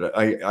point. But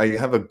I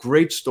have a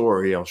great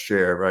story I'll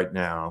share right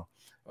now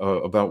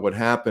about what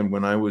happened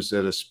when I was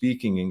at a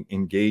speaking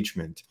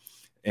engagement,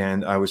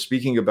 and I was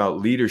speaking about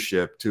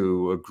leadership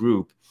to a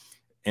group.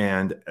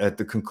 And at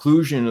the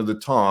conclusion of the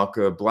talk,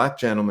 a black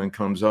gentleman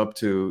comes up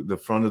to the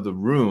front of the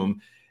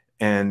room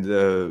and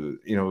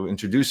you know,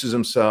 introduces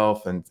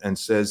himself and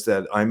says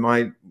that I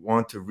might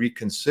want to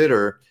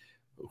reconsider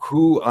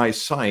who I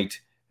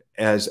cite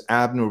as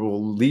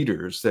admirable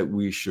leaders that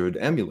we should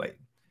emulate.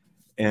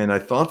 And I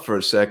thought for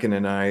a second,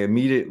 and I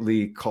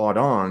immediately caught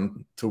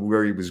on to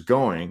where he was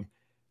going.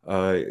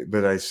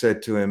 But I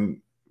said to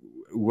him,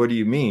 "What do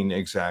you mean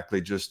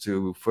exactly?" Just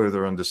to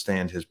further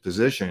understand his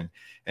position.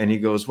 And he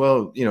goes,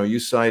 "Well, you know, you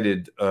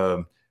cited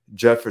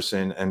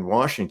Jefferson and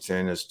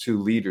Washington as two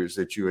leaders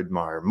that you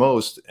admire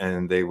most,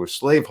 and they were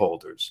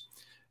slaveholders."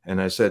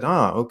 And I said,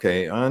 "Ah,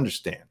 okay, I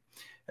understand."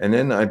 And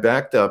then I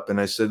backed up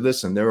and I said,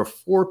 "Listen, there are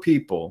four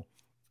people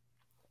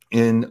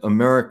in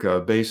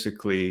America,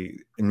 basically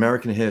in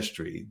American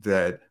history,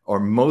 that are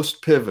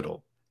most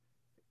pivotal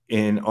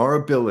in our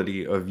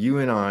ability of you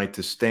and I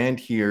to stand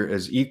here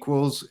as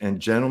equals and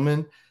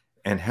gentlemen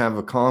and have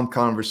a calm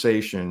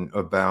conversation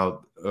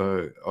about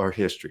our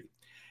history."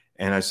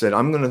 And I said,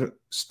 "I'm going to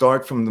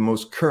start from the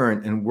most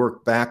current and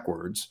work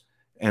backwards,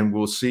 and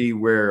we'll see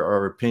where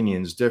our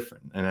opinions differ."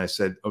 And I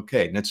said,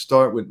 "Okay, let's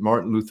start with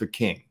Martin Luther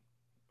King."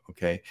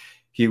 Okay.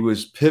 He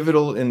was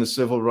pivotal in the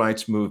civil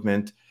rights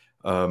movement.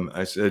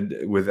 I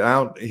said,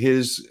 without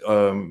his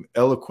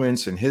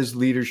eloquence and his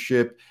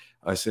leadership,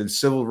 I said,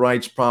 civil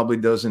rights probably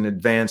doesn't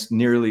advance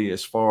nearly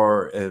as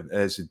far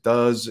as it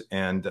does.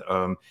 And,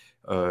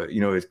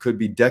 you know, it could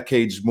be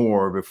decades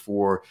more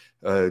before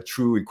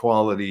true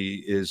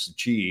equality is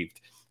achieved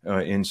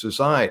in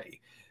society.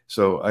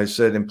 So I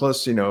said, and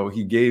plus, you know,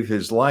 he gave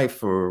his life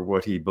for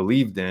what he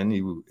believed in.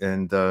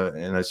 And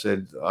I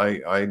said,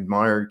 I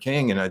admire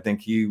King, and I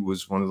think he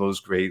was one of those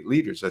great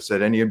leaders. I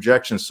said, "Any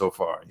objections so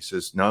far?" He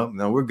says, "No,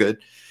 we're good."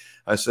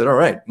 I said, "All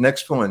right,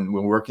 next one,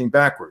 we're working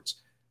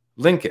backwards.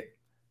 Lincoln."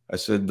 I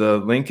said,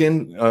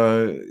 Lincoln,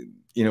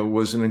 you know,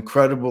 was an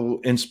incredible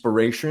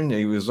inspiration.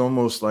 He was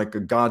almost like a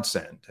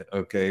godsend.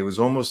 Okay, it was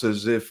almost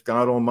as if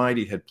God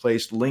Almighty had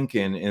placed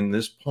Lincoln in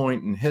this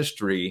point in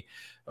history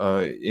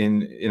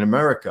in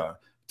America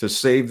to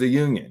save the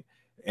Union.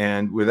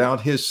 And without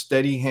his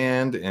steady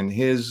hand and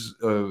his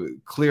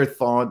clear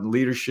thought and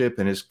leadership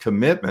and his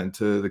commitment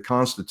to the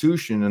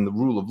Constitution and the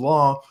rule of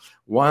law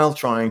while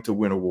trying to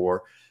win a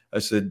war, I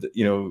said,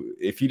 you know,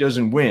 if he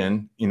doesn't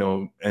win, you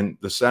know, and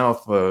the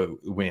South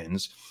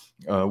wins,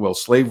 well,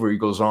 slavery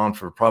goes on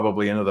for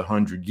probably another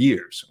 100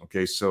 years.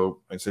 Okay,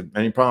 so I said,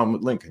 "Any problem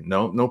with Lincoln?"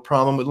 "No, no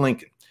problem with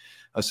Lincoln."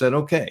 I said,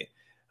 "Okay,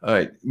 all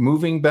right,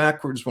 moving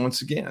backwards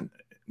once again.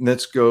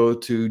 Let's go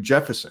to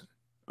Jefferson."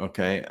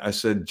 Okay. I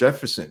said,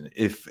 "Jefferson,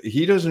 if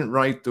he doesn't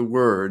write the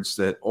words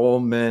that all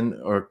men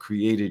are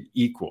created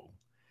equal,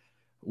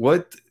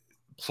 what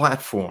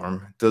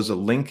platform does a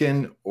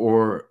Lincoln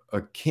or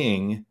a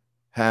King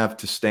have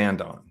to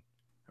stand on?"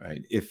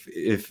 Right.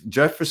 If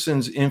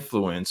Jefferson's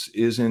influence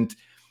isn't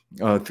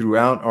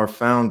throughout our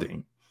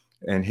founding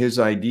and his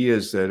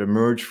ideas that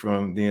emerged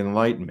from the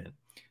Enlightenment,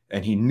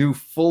 and he knew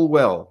full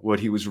well what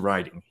he was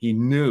writing, he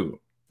knew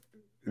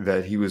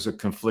that he was a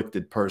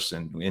conflicted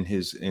person in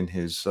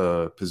his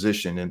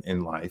position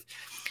in life.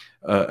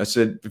 I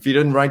said, if he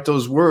didn't write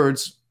those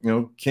words, you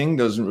know, King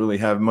doesn't really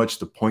have much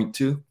to point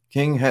to.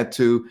 King had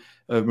to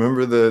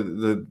remember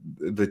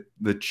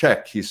the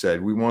check. He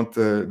said, "We want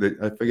the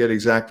I forget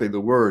exactly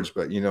the words,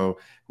 but you know,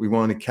 we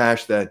want to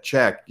cash that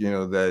check, you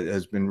know, that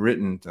has been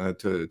written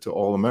to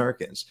all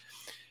Americans."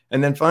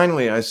 And then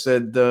finally, I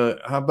said,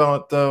 "How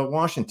about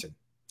Washington?"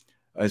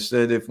 I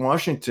said, if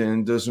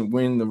Washington doesn't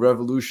win the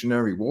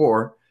Revolutionary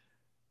War,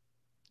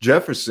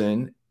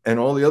 Jefferson and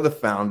all the other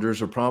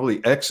founders are probably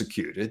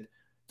executed.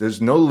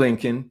 There's no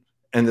Lincoln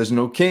and there's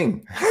no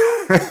King.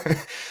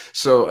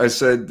 So I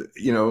said,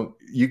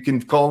 you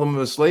can call him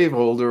a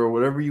slaveholder or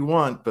whatever you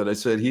want, but I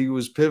said he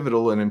was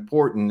pivotal and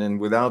important. And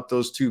without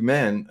those two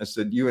men, I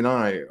said, you and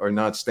I are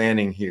not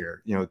standing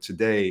here,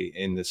 today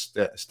in the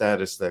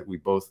status that we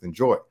both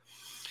enjoy.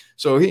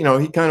 So he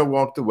kind of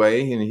walked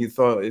away, and he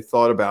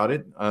thought about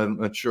it. I'm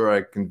not sure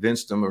I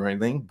convinced him or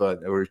anything,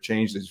 or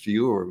changed his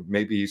view, or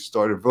maybe he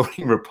started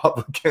voting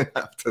Republican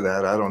after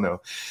that. I don't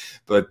know,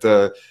 but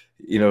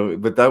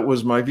but that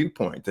was my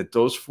viewpoint, that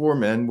those four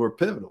men were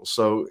pivotal.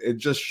 So it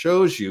just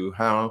shows you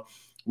how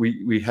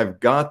we have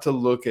got to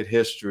look at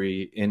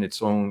history in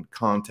its own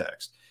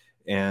context,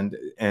 and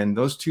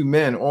those two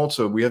men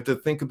also, we have to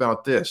think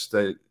about this,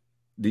 that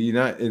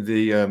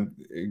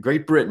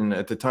Great Britain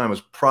at the time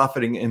was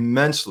profiting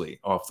immensely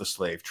off the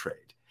slave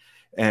trade,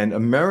 and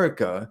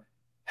America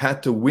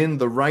had to win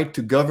the right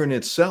to govern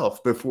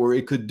itself before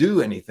it could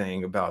do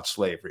anything about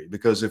slavery.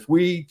 Because if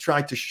we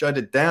tried to shut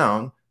it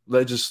down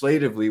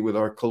legislatively with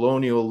our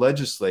colonial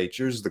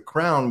legislatures, the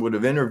crown would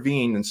have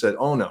intervened and said,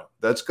 oh no,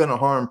 that's going to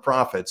harm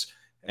profits,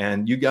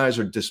 and you guys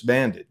are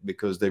disbanded,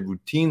 because they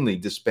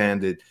routinely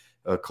disbanded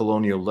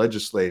colonial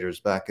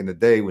legislators back in the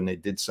day when they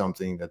did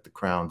something that the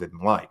crown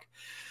didn't like.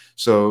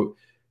 So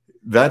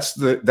that's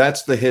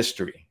the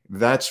history.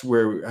 That's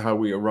how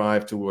we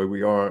arrived to where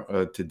we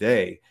are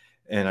today.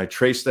 And I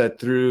trace that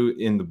through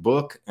in the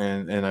book,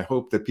 and I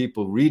hope that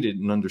people read it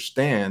and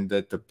understand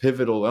that the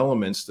pivotal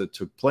elements that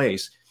took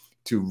place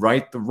to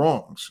right the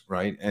wrongs,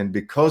 right? And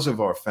because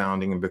of our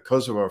founding and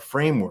because of our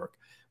framework,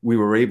 we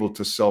were able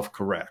to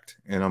self-correct.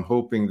 And I'm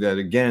hoping that,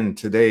 again,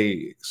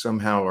 today,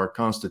 somehow our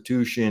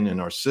Constitution and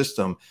our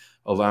system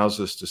allows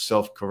us to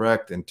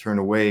self-correct and turn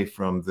away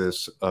from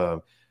this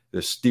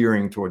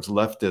steering towards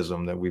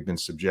leftism that we've been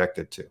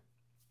subjected to.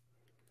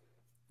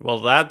 Well,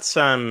 that's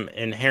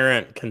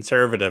inherent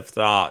conservative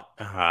thought,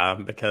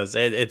 because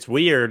it's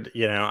weird.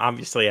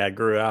 Obviously I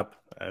grew up,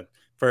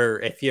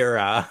 if you're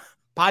a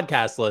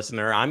podcast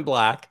listener, I'm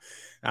Black.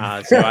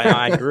 So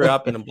I grew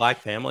up in a Black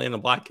family, in a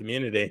Black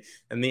community,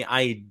 and the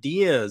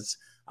ideas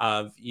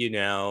of,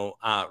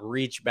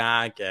 reach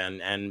back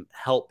and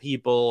help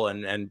people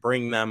and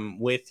bring them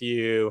with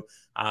you.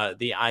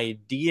 The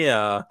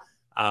idea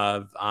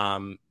of,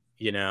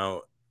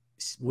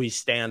 we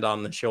stand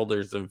on the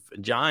shoulders of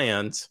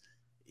giants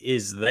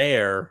is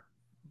there,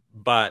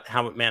 but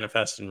how it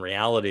manifests in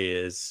reality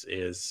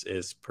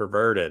is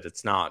perverted.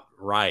 It's not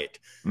right.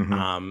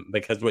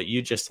 Because what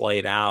you just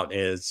laid out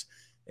is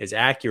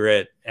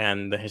accurate,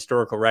 and the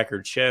historical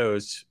record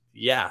shows,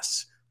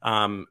 yes,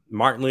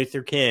 Martin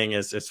Luther King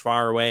is as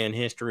far away in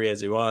history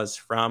as he was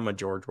from a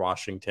George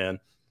Washington.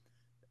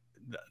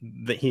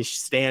 He's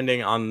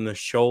standing on the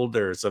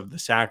shoulders of the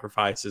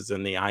sacrifices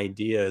and the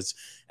ideas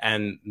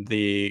and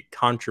the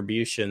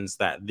contributions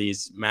that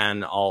these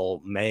men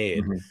all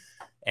made.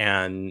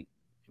 And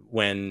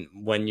when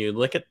you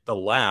look at the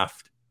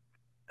left,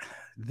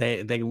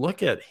 they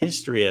look at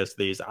history as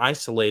these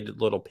isolated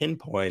little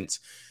pinpoints,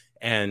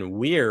 and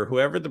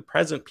whoever the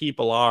present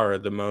people are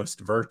the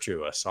most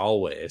virtuous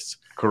always.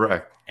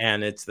 Correct.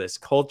 And it's this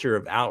culture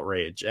of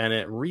outrage, and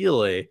it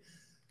really,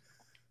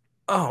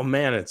 oh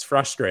man, it's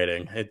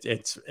frustrating.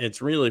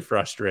 It's really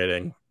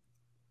frustrating.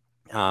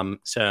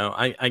 So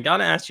I got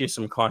to ask you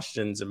some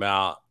questions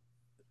about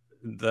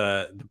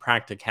the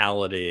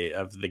practicality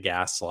of the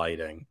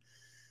gaslighting.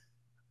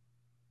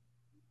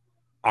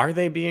 Are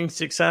they being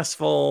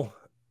successful?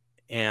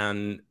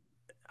 And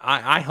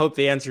I hope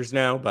the answer is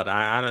no, but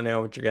I don't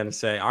know what you're going to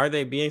say. Are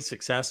they being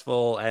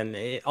successful? And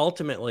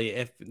ultimately,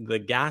 if the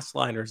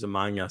gaslighters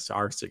among us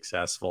are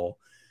successful,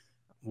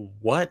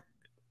 what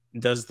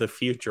does the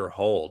future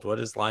hold? What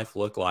does life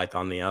look like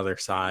on the other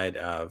side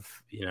of,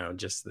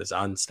 just this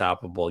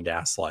unstoppable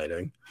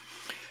gaslighting?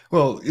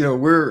 Well,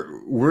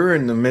 we're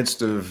in the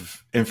midst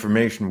of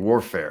information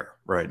warfare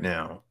right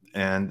now,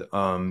 and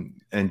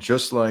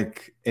just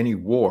like any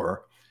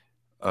war,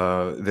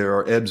 there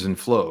are ebbs and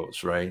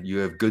flows, right? You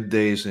have good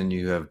days and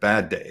you have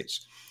bad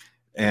days,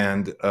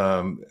 and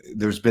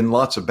there's been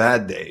lots of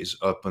bad days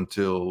up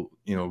until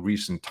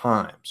recent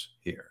times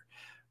here,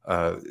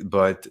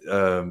 but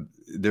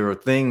there are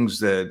things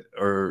that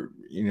are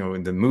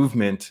in the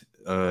movement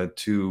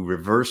to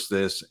reverse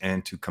this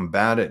and to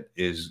combat it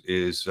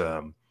is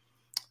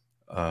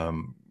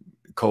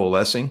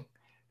coalescing.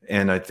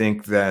 And I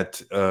think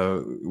that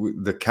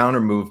the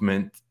counter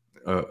movement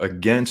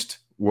against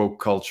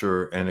woke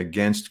culture and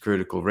against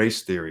critical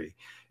race theory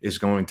is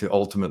going to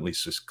ultimately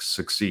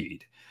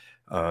succeed.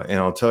 And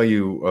I'll tell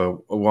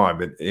you why.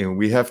 But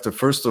we have to,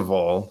 first of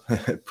all,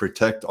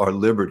 protect our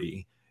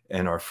liberty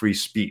and our free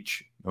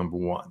speech, number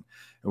one.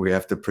 And we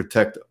have to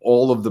protect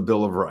all of the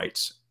Bill of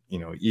Rights,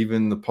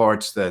 even the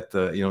parts that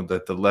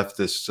that the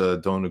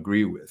leftists don't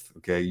agree with.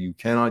 Okay, you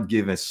cannot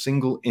give a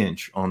single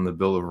inch on the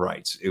Bill of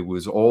Rights. It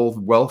was all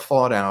well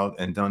thought out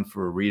and done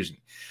for a reason.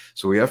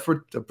 So we have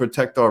to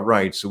protect our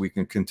rights so we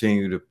can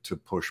continue to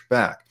push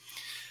back.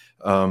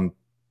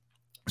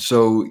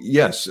 So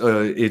yes,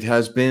 it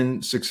has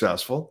been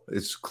successful.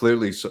 It's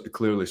clearly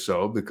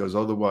so, because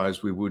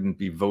otherwise we wouldn't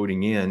be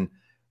voting in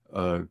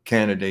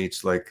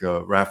candidates like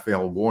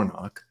Raphael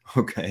Warnock,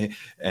 okay,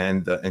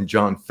 and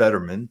John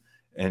Fetterman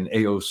and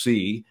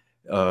AOC.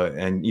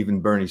 And even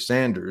Bernie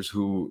Sanders,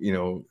 who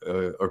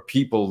are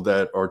people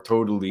that are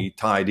totally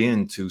tied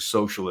into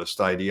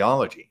socialist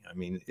ideology. I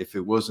mean, if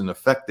it wasn't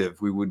effective,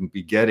 we wouldn't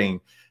be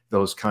getting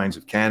those kinds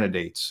of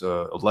candidates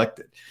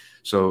elected.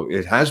 So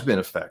it has been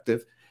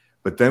effective.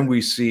 But then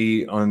we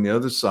see on the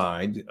other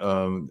side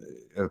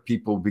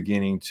people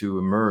beginning to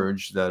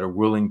emerge that are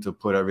willing to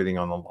put everything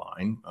on the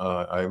line.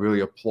 I really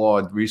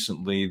applaud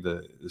recently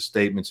the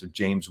statements of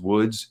James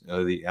Woods,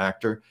 the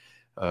actor,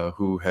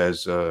 who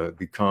has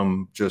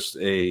become just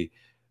a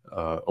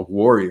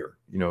warrior,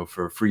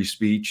 for free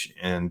speech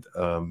and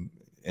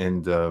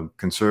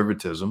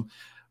conservatism.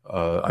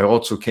 I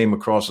also came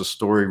across a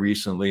story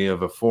recently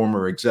of a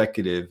former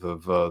executive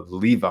of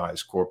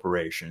Levi's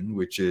Corporation,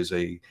 which is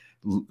I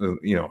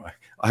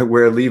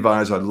wear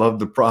Levi's. I love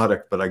the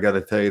product, but I got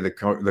to tell you,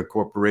 the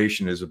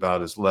corporation is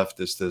about as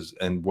leftist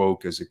and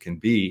woke as it can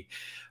be.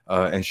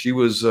 And she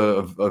was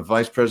a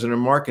vice president of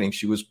marketing.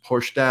 She was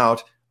pushed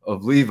out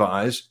of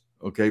Levi's,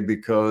 okay,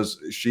 because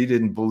she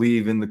didn't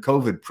believe in the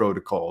COVID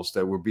protocols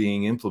that were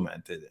being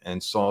implemented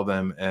and saw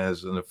them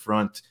as an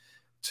affront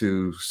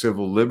to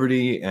civil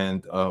liberty,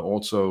 and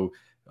also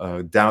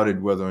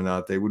doubted whether or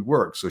not they would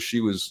work. So she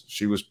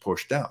was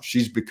pushed out.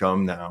 She's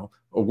become now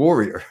a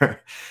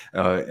warrior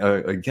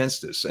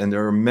against this. And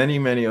there are many,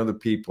 many other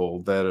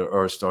people that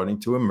are starting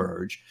to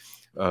emerge.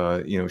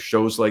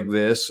 Shows like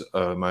this,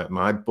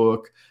 my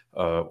book,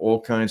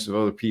 all kinds of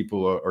other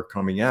people are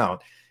coming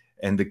out.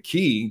 And the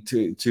key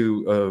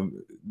to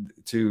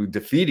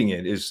defeating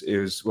it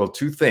is well,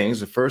 two things.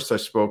 The first I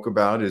spoke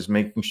about is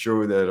making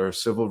sure that our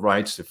civil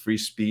rights to free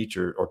speech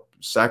are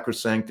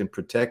sacrosanct and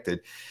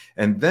protected.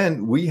 And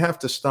then we have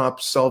to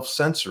stop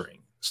self-censoring.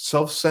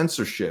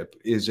 Self-censorship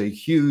is a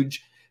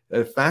huge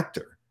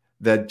factor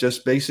that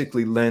just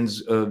basically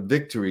lends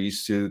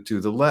victories to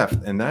the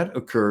left. And that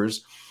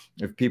occurs,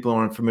 if people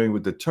aren't familiar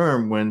with the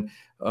term, when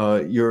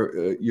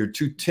you're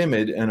too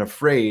timid and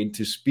afraid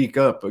to speak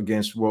up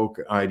against woke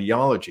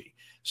ideology.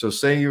 So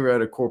say you're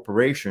at a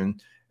corporation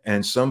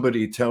and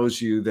somebody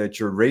tells you that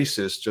you're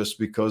racist just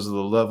because of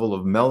the level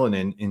of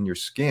melanin in your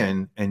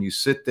skin, and you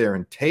sit there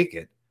and take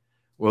it,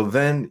 well,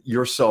 then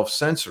you're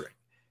self-censoring.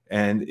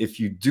 And if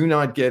you do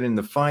not get in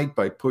the fight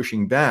by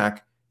pushing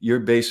back, you're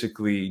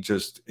basically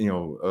just,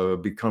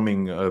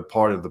 becoming a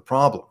part of the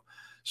problem.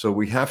 So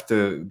we have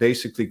to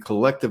basically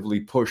collectively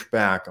push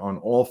back on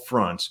all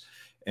fronts.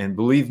 And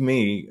believe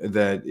me,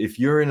 that if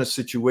you're in a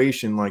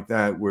situation like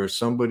that where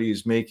somebody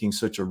is making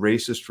such a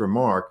racist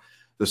remark,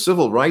 the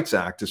Civil Rights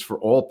Act is for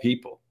all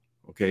people.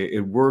 Okay, it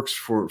works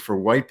for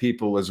white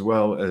people as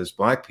well as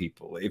black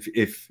people.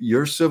 If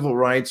your civil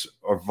rights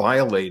are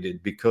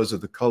violated because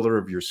of the color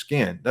of your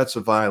skin, that's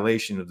a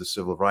violation of the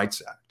Civil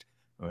Rights Act,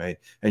 right?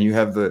 And you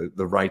have the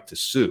right to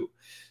sue.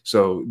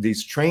 So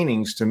these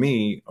trainings, to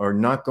me, are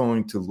not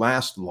going to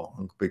last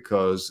long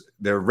because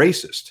they're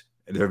racist.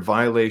 They're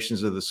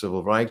violations of the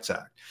Civil Rights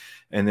Act.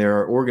 And there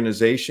are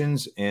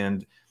organizations,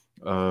 and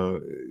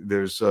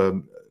there's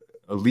a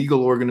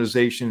legal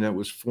organization that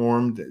was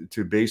formed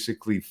to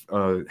basically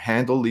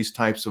handle these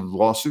types of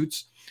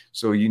lawsuits.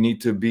 So you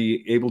need to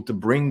be able to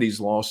bring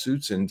these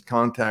lawsuits and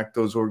contact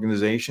those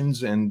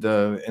organizations and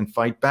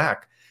fight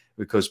back,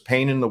 because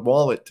pain in the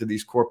wallet to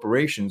these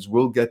corporations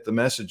will get the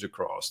message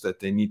across that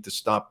they need to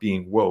stop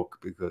being woke,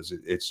 because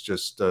it's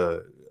just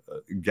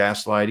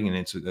gaslighting,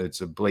 and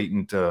it's a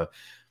blatant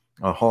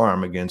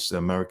harm against the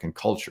American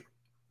culture.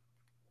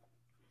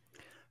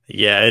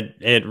 Yeah,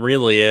 it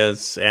really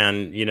is.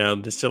 And,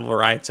 the Civil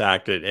Rights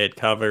Act, it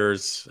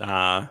covers,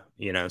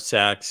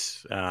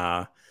 sex,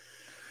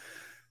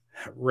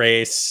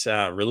 race,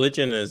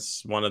 religion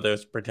is one of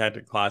those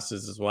protected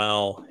classes as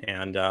well.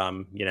 And,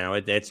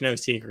 it's no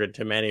secret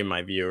to many of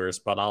my viewers,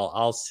 but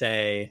I'll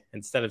say,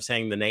 instead of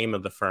saying the name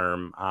of the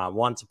firm,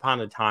 once upon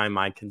a time,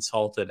 I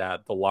consulted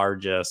at the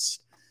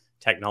largest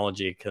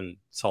technology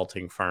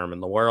consulting firm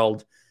in the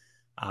world.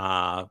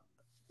 The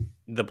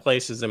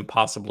place is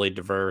impossibly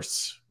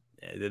diverse.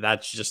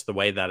 That's just the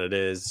way that it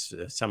is.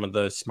 Some of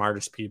the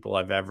smartest people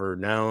I've ever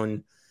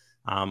known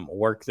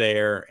work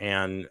there,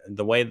 and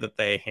the way that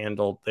they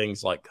handled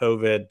things like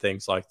COVID,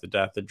 things like the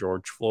death of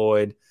George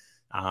Floyd,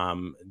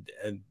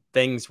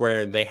 things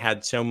where they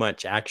had so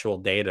much actual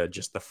data,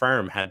 just the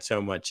firm had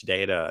so much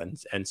data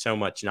and so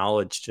much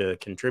knowledge to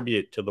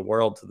contribute to the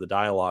world, to the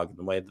dialogue, and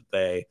the way that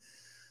they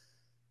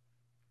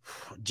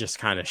just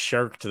kind of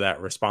shirked that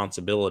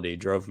responsibility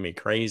drove me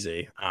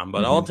crazy.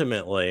 But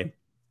ultimately,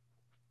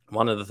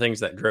 one of the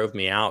things that drove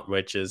me out,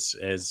 which is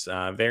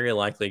very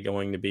likely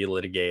going to be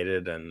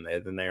litigated, and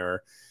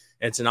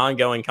it's an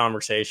ongoing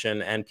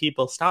conversation, and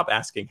people stop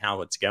asking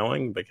how it's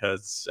going,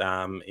 because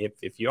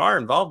if you are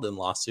involved in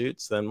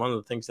lawsuits, then one of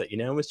the things that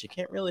is you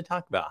can't really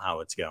talk about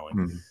how it's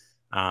going.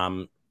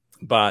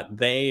 But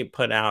they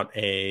put out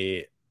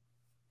a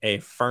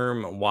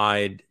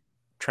firm-wide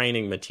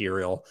training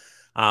material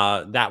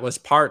that was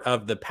part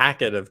of the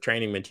packet of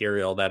training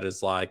material that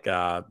is like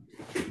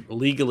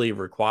legally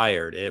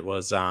required. It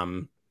was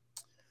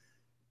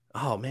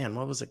oh man,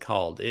 what was it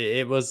called?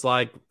 It was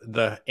like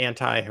the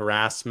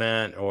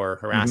anti-harassment or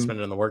Hmm. harassment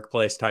in the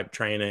workplace type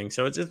training.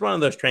 So it's one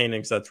of those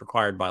trainings that's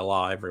required by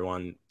law.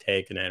 Everyone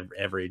take in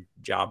every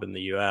job in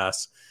the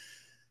U.S.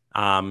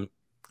 Um,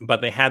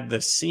 but they had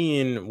this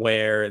scene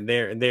where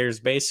there's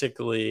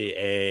basically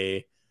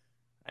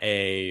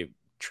a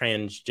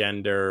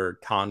transgender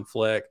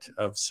conflict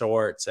of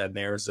sorts, and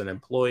there's an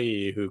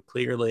employee who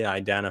clearly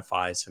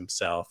identifies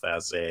himself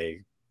as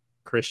a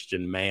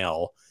Christian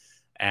male,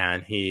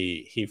 and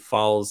he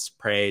falls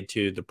prey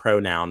to the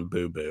pronoun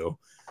boo boo.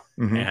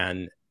 Hmm.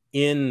 And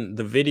in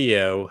the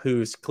video,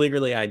 who's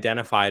clearly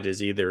identified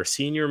as either a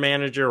senior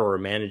manager or a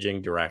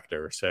managing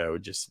director, so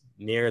just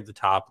near the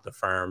top of the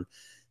firm,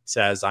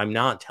 says, "I'm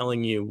not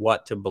telling you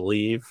what to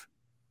believe.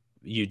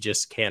 You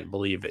just can't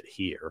believe it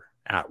here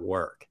at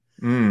work."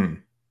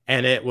 Mm.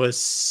 And it was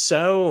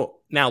so,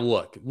 now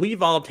look,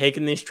 we've all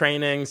taken these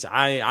trainings.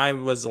 I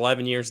was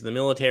 11 years in the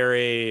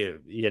military,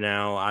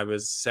 I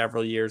was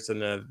several years in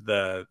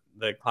the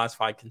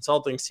classified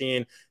consulting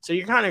scene. So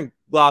you're kind of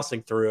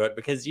glossing through it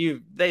because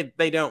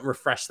they don't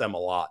refresh them a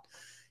lot.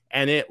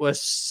 And it was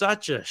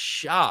such a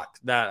shock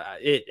that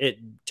it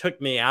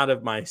took me out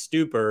of my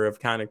stupor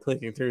of kind of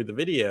clicking through the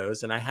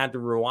videos, and I had to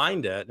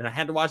rewind it and I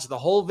had to watch the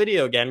whole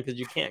video again because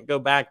you can't go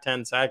back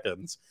 10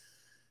 seconds,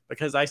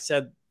 because I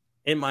said,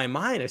 in my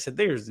mind, I said,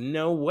 there's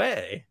no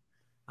way.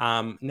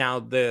 Now,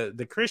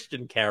 the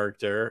Christian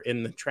character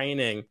in the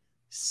training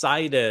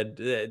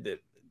cited,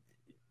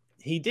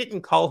 he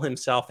didn't call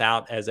himself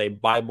out as a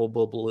Bible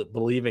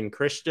believing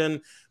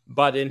Christian,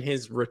 but in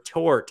his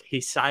retort,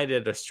 he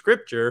cited a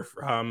scripture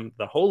from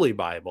the Holy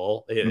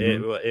Bible. Hmm.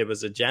 It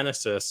was a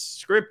Genesis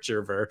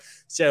scripture verse.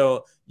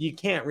 So you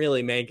can't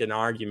really make an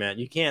argument.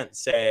 You can't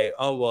say,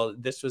 oh, well,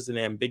 this was an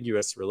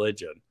ambiguous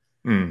religion.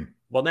 Mm.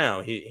 Well,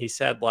 no, he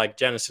said like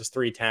Genesis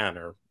 3:10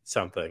 or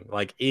something,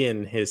 like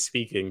in his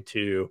speaking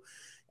to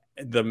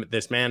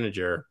this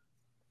manager,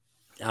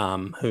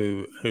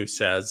 who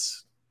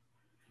says,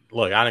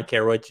 look, I don't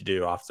care what you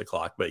do off the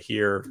clock, but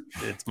here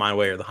it's my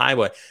way or the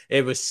highway.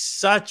 It was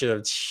such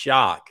a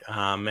shock.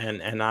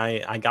 And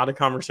I got a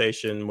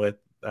conversation with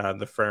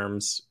the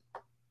firm's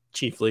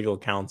chief legal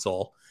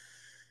counsel,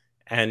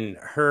 and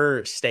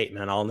her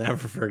statement I'll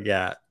never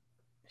forget.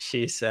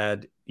 She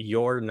said,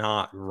 "You're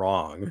not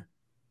wrong,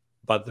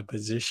 but the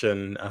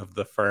position of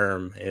the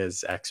firm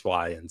is X,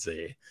 Y, and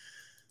Z."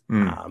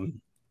 Mm.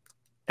 Um,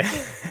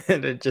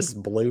 and it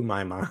just blew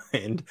my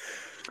mind.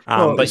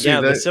 Well, But see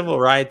yeah, the that. civil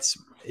rights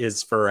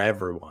is for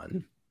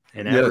everyone,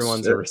 and Yes,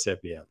 everyone's a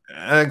recipient.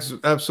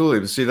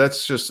 absolutely. See,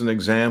 that's just an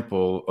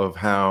example of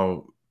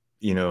how,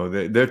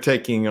 they're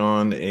taking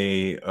on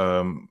a,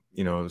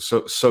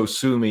 so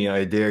sue me,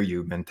 I dare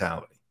you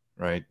mentality,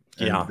 right?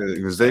 And Yeah,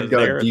 because they've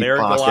got deep they're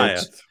pockets,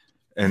 Goliath.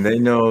 and they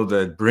know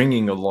that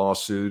bringing a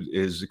lawsuit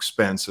is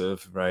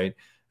expensive, right?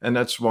 And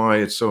that's why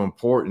it's so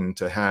important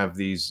to have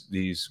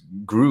these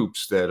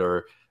groups that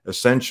are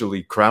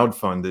essentially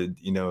crowdfunded,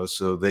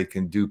 so they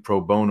can do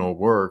pro bono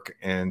work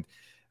and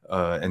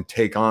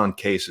take on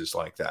cases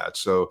like that.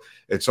 So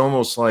it's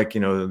almost like,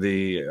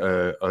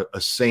 the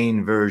a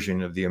sane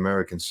version of the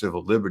American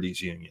Civil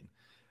Liberties Union.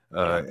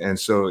 Yeah, And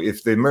so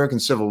if the American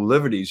Civil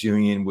Liberties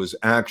Union was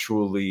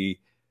actually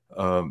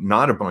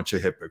not a bunch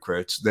of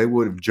hypocrites, they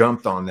would have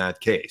jumped on that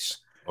case.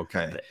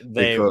 Okay,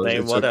 because they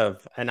it's would a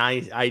have, and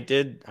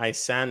I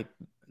sent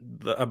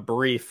a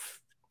brief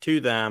to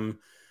them,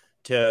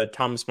 to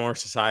Thomas More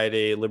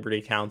Society,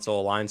 Liberty Council,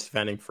 Alliance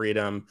Defending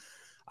Freedom.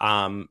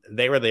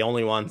 They were the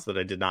only ones that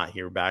I did not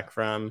hear back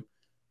from.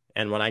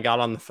 And when I got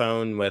on the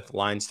phone with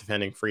Alliance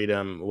Defending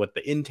Freedom with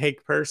the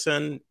intake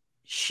person,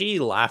 she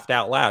laughed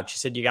out loud. She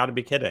said, "You got to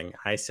be kidding."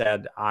 I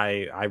said,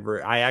 I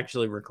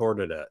actually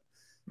recorded it,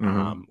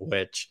 mhm.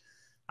 which,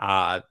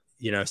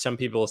 some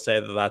people say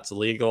that that's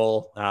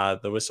illegal. The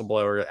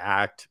Whistleblower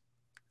Act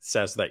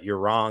says that you're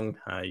wrong.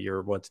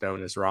 You're what's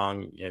known as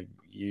wrong.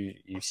 You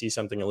see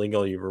something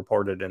illegal, you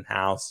report it in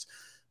house.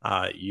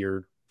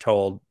 You're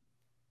told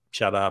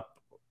shut up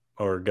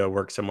or go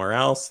work somewhere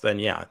else. Then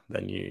yeah,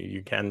 then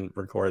you can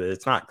record it.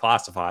 It's not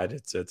classified.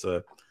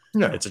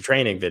 Yeah, It's a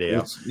training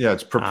video.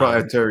 it's Um,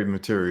 proprietary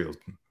material.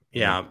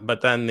 Yeah. yeah,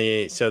 but then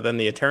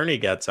the attorney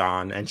gets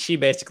on and she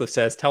basically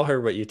says, "Tell her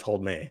what you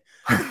told me."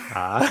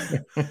 Uh,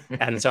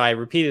 and so I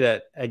repeated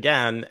it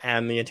again,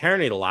 and the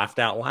attorney laughed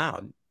out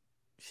loud.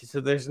 She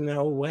said, "There's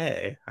no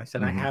way." I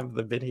said, "I Mhm. have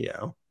the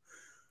video,"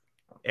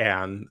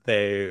 and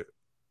they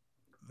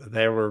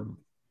were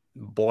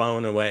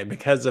blown away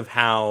because of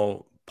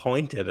how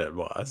pointed it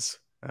was.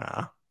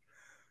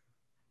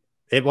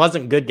 It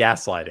wasn't good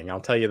gaslighting,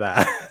 I'll tell you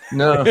that.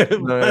 No, It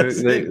no,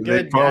 wasn't they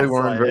good probably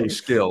weren't very gaslighting.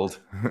 skilled.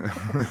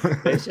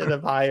 They should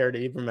have hired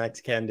Ibram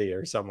Kendi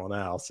or someone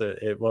else.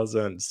 It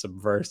wasn't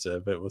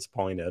subversive; it was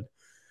pointed.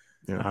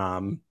 Yeah.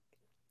 Um,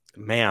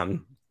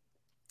 man,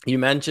 you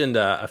mentioned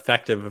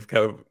effective of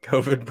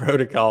COVID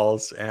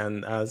protocols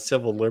and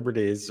civil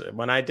liberties.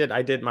 When I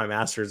did my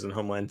master's in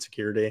Homeland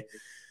Security,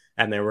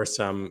 and there were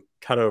some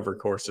cutover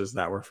courses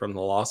that were from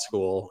the law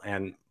school.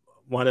 And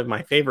one of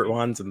my favorite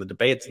ones, and the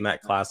debates in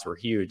that class were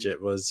huge.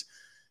 It was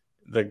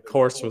the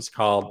course was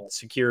called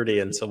Security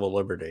and Civil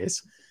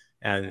Liberties,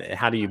 and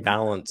how do you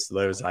balance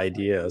those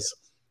ideas?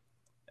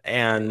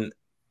 And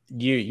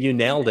you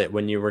nailed it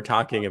when you were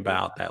talking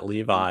about that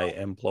Levi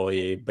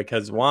employee,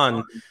 because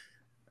one,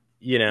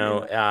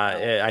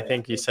 I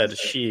think you said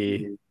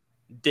she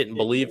didn't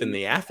believe in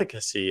the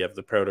efficacy of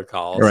the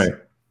protocols. Right.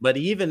 But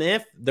even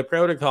if the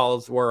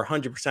protocols were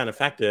 100%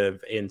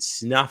 effective in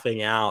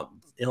snuffing out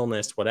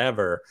illness,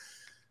 whatever,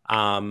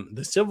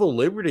 the civil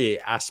liberty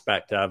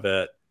aspect of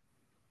it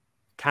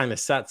kind of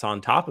sets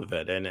on top of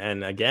it.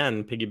 And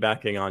again,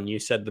 piggybacking on, you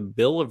said the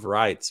Bill of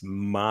Rights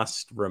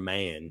must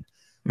remain.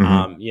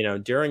 Hmm.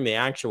 During the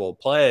actual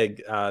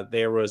plague,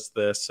 there was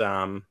this,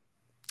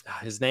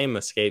 his name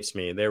escapes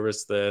me. There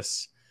was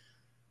this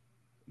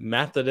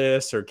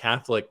Methodist or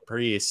Catholic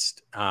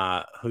priest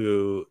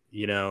who,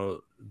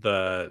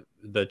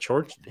 the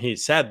church, he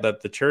said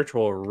that the church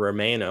will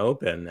remain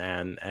open,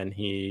 and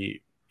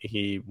he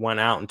went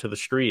out into the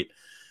street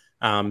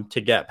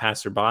to get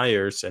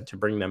passerbyers and to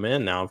bring them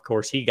in. Now, of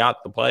course, he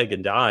got the plague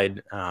and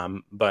died,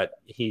 but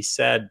he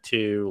said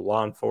to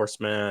law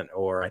enforcement,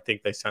 or I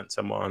think they sent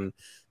someone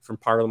from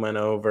Parliament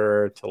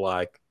over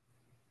to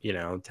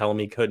tell him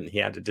he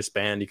had to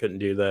disband, he couldn't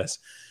do this.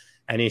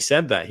 And he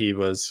said that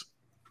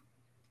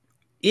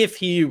if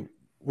he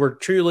were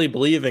truly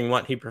believing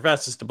what he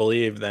professes to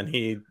believe, then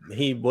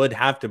he would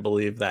have to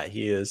believe that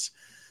he is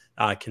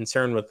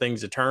concerned with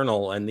things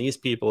eternal, and these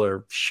people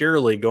are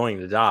surely going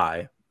to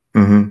die.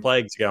 Hmm.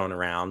 Plagues going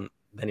around.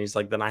 Then he's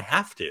like, then I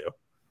have to.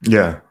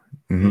 Yeah.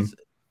 Hmm. He's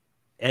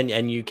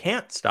and you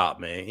can't stop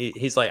me.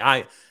 He's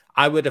like,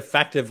 I would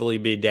effectively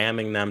be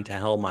damning them to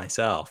hell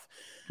myself.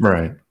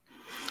 Right.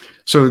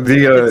 So And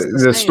it's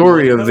the the same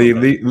story with of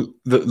COVID.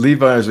 the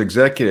Levi's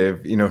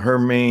executive, her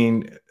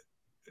main,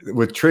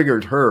 what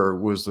triggered her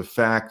was the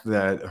fact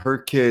that her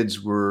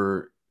kids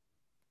were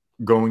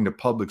going to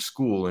public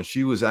school, and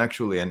she was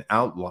actually an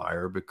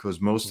outlier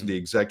because most of the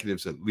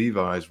executives at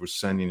Levi's were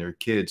sending their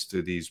kids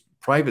to these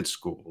private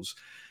schools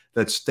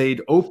that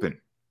stayed open.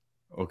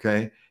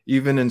 Okay,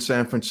 even in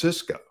San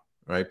Francisco,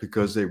 right?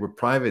 Because they were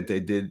private, they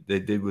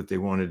did what they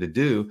wanted to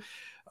do.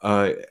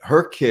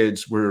 Her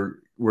kids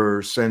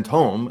were sent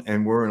home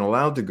and weren't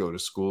allowed to go to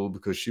school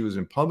because she was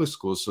in public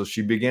school. So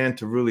she began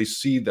to really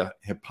see the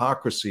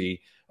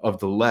hypocrisy of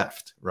the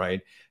left,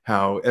 right?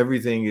 How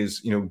everything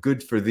is,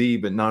 good for thee,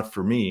 but not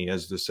for me,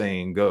 as the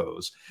saying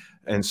goes.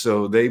 And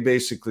so they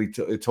basically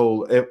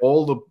told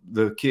all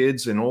the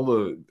kids and all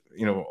the,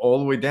 all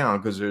the way down,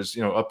 because there's,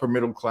 upper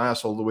middle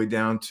class all the way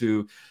down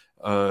to,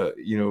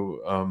 very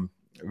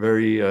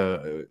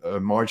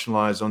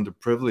marginalized,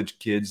 underprivileged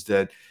kids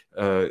that,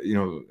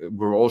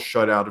 were all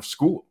shut out of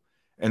school.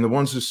 And the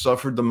ones who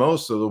suffered the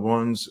most are the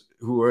ones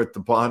who are at the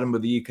bottom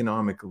of the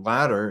economic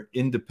ladder,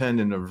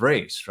 independent of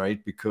race,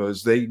 right?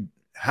 Because they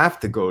have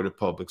to go to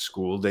public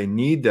school. They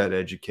need that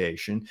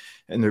education,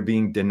 and they're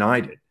being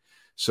denied it.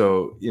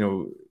 So,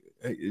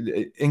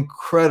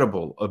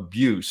 incredible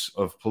abuse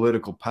of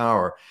political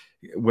power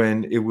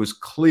when it was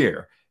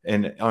clear.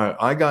 And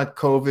I got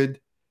COVID.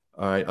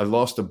 I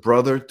lost a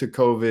brother to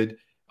COVID.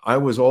 I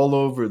was all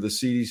over the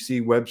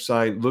CDC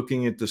website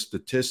looking at the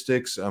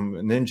statistics. I'm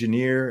an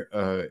engineer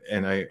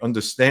and I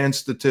understand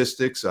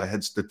statistics. I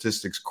had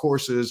statistics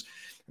courses.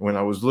 When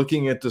I was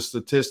looking at the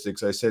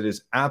statistics, I said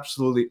it's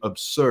absolutely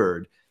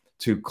absurd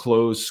to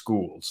close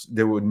schools.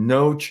 There were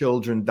no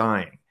children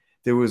dying.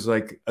 There was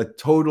like a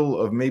total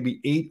of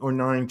maybe 8 or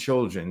 9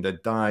 children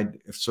that died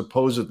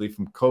supposedly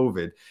from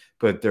COVID,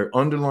 but their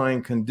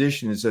underlying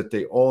condition is that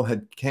they all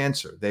had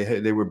cancer.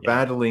 They were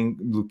battling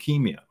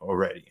leukemia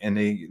already, and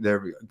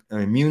their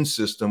immune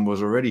system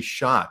was already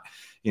shot,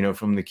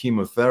 from the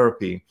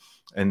chemotherapy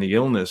and the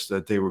illness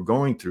that they were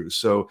going through.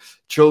 So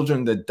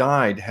children that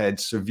died had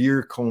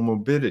severe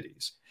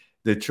comorbidities.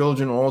 The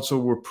children also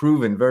were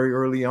proven very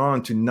early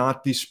on to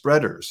not be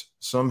spreaders.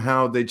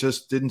 Somehow they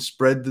just didn't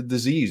spread the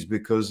disease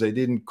because they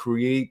didn't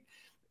create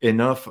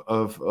enough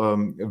of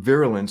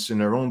virulence in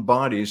their own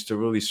bodies to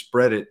really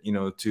spread it,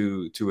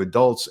 to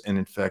adults and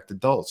infect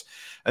adults.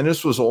 And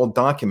this was all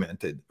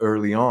documented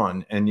early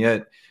on. And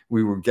yet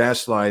we were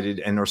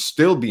gaslighted and are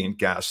still being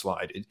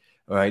gaslighted,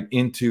 right,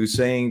 into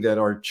saying that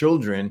our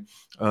children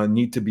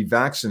need to be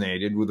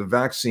vaccinated with a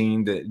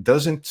vaccine that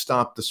doesn't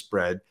stop the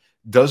spread,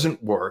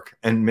 doesn't work,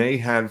 and may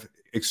have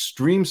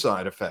extreme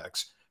side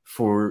effects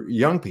for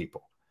young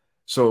people.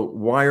 So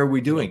why are we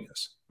doing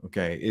this?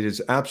 Okay, it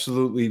is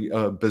absolutely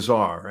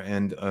bizarre,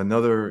 and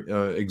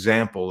another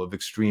example of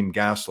extreme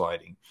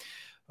gaslighting.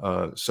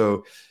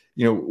 So,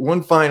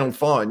 one final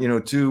thought,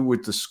 too,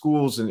 with the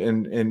schools,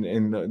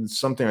 and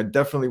something I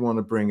definitely want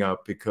to bring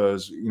up,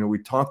 because, we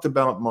talked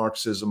about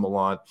Marxism a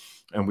lot,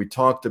 and we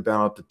talked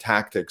about the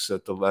tactics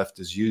that the left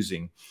is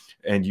using.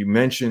 And you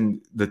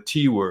mentioned the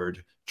T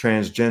word,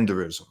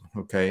 transgenderism,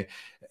 okay?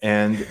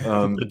 And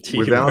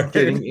without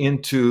getting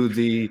into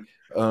the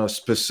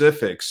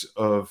specifics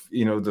of,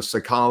 the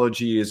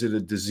psychology, is it a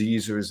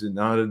disease or is it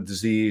not a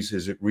disease?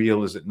 Is it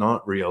real? Is it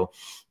not real?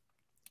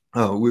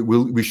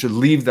 We should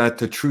leave that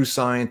to true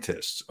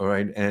scientists, all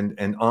right,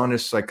 and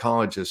honest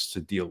psychologists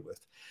to deal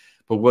with.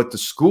 But what the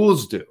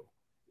schools do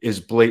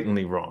is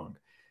blatantly wrong.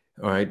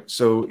 All right.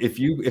 So if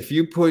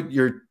you put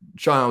your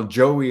child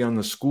Joey on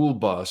the school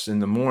bus in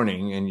the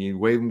morning and you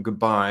wave him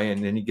goodbye,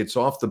 and then he gets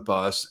off the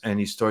bus and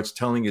he starts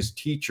telling his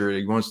teacher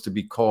he wants to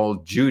be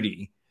called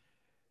Judy,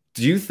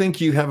 do you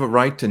think you have a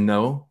right to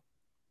know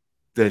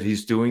that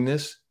he's doing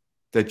this,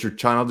 that your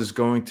child is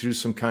going through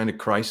some kind of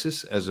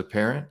crisis as a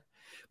parent?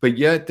 But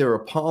yet there are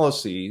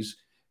policies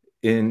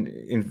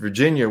in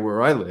Virginia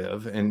where I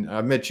live, and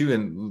I met you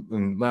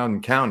in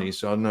Loudoun County,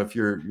 so I don't know if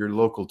you're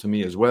local to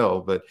me as well,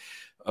 but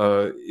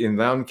in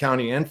Loudoun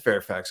County and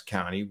Fairfax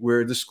County,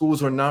 where the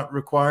schools are not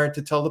required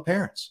to tell the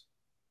parents,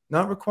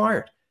 not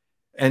required.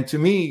 And to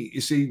me,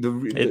 you see,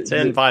 It's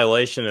in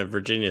violation of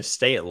Virginia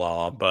state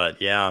law,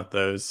 but yeah,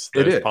 those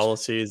it is.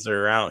 policies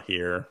are out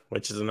here,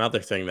 which is another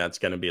thing that's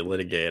going to be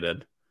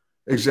litigated.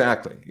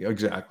 Exactly,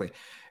 exactly.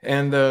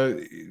 And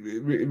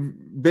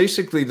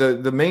basically,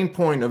 the main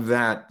point of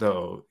that,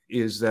 though,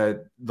 is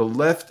that the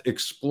left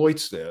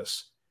exploits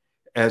this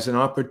as an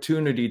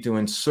opportunity to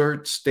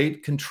insert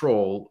state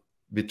control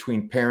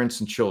between parents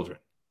and children.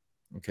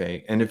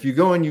 Okay. And if you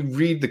go and you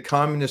read the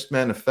Communist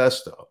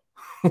Manifesto,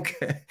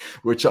 okay,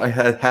 which I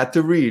had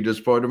to read as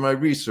part of my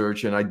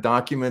research, and I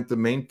document the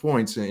main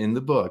points in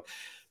the book,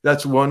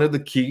 that's one of the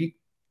key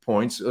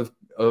points of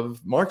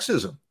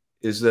Marxism,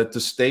 is that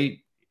the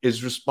state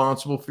is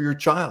responsible for your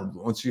child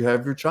once you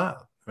have your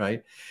child,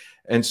 right?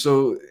 And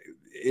so,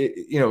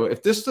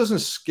 if this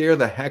doesn't scare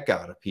the heck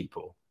out of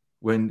people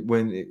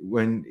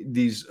when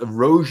these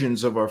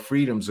erosions of our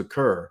freedoms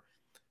occur,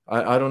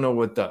 I don't know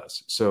what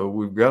does. So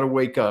we've got to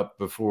wake up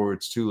before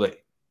it's too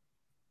late.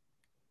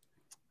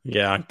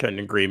 Yeah, I couldn't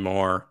agree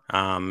more.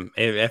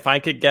 If I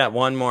could get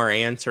one more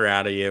answer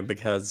out of you,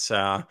 because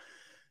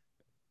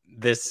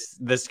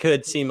this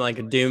could seem like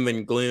a doom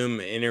and gloom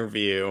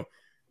interview.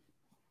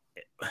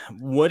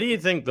 What do you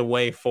think the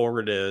way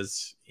forward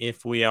is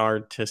if we are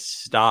to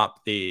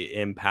stop the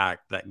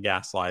impact that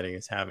gaslighting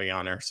is having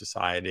on our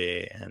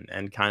society,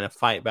 and kind of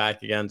fight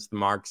back against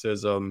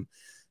Marxism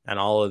and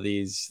all of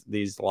these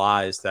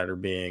lies that are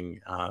being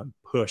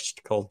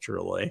pushed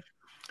culturally?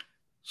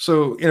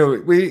 So,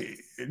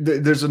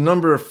 there's a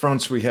number of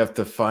fronts we have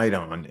to fight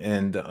on.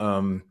 And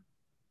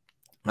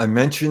I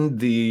mentioned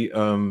the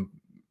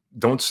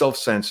don't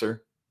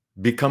self-censor,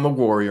 become a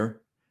warrior.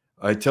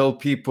 I tell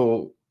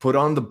people, put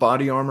on the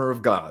body armor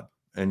of God,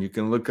 and you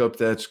can look up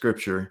that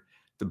scripture,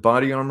 the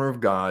body armor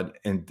of God,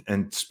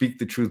 and speak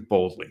the truth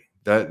boldly.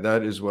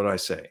 That is what I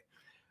say.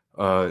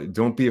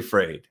 Don't be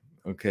afraid,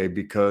 okay?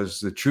 Because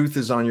the truth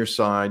is on your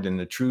side, and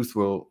the truth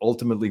will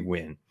ultimately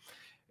win.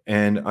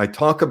 And I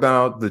talk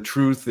about the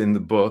truth in the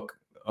book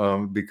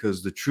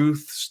because the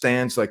truth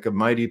stands like a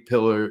mighty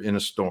pillar in a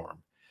storm.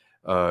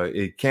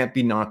 It can't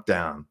be knocked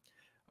down.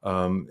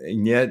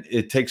 And yet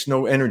it takes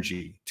no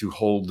energy to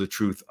hold the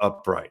truth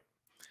upright.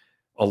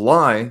 A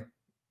lie,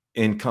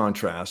 in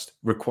contrast,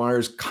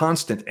 requires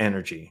constant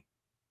energy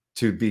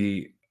to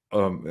be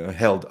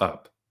held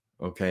up.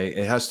 Okay.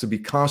 It has to be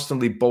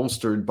constantly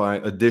bolstered by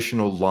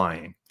additional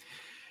lying.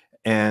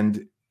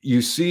 And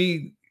you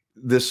see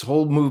this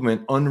whole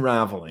movement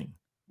unraveling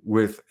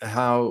with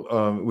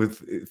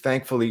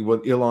thankfully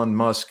what Elon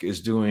Musk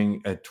is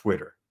doing at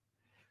Twitter.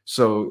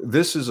 So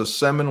this is a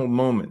seminal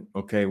moment,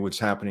 okay, what's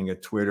happening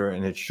at Twitter,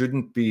 and it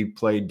shouldn't be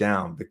played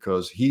down,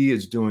 because he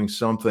is doing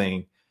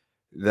something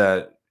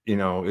that,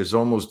 is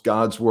almost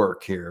God's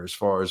work here, as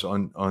far as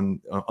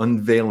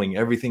unveiling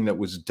everything that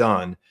was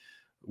done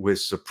with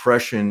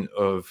suppression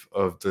of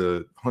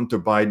the Hunter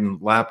Biden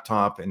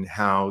laptop, and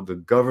how the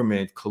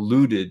government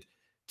colluded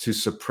to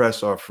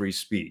suppress our free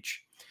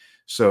speech.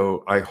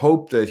 So I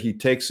hope that he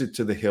takes it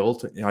to the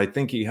hilt. I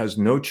think he has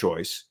no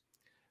choice,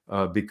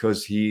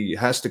 because he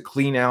has to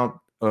clean out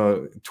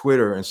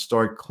Twitter and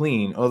start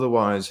clean.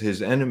 Otherwise,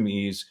 his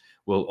enemies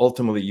will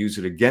ultimately use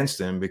it against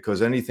him,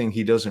 because anything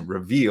he doesn't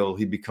reveal,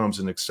 he becomes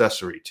an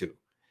accessory to.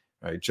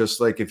 Right?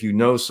 Just like if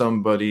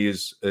somebody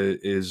has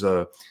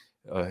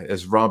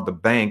robbed a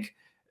bank,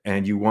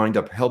 and you wind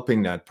up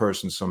helping that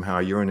person somehow,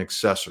 you're an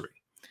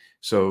accessory.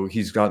 So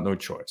he's got no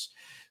choice.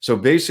 So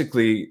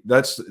basically,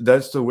 that's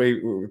the way.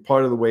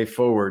 Part of the way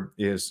forward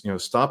is,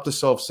 stop the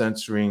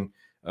self-censoring,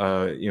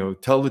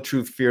 tell the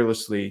truth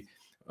fearlessly,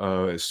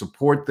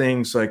 support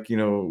things like,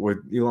 what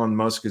Elon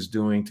Musk is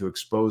doing to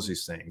expose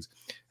these things.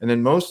 And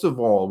then most of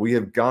all, we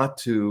have got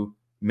to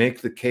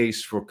make the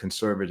case for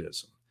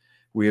conservatism.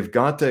 We have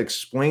got to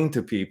explain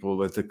to people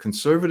that the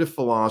conservative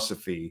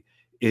philosophy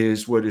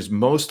is what is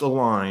most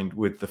aligned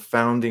with the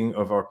founding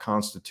of our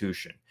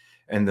Constitution.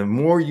 And the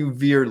more you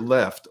veer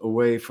left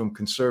away from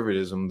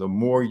conservatism, the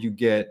more you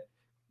get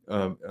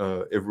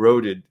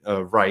eroded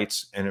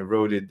rights and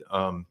eroded,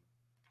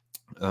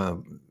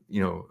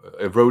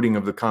 eroding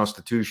of the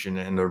Constitution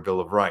and their Bill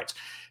of Rights.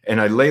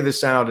 And I lay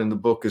this out in the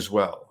book as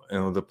well.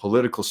 The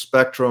political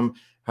spectrum,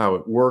 how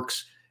it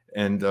works,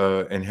 and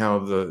how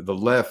the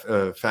left,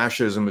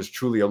 fascism is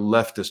truly a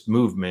leftist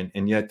movement,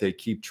 and yet they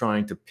keep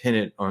trying to pin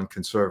it on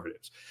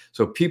conservatives.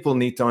 So people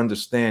need to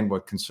understand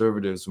what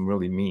conservatism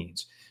really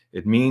means.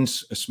 It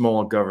means a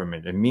small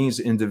government. It means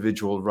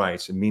individual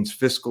rights. It means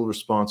fiscal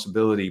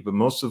responsibility. But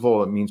most of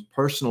all, it means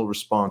personal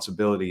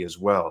responsibility as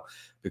well.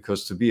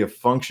 Because to be a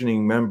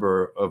functioning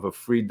member of a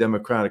free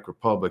democratic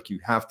republic, you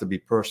have to be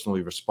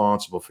personally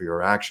responsible for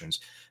your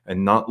actions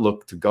and not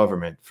look to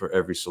government for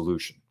every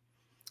solution.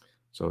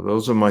 So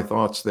those are my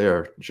thoughts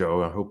there,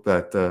 Joe. I hope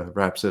that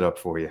wraps it up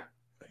for you.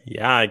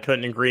 Yeah, I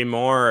couldn't agree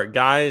more.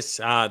 Guys,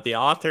 the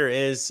author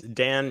is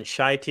Dan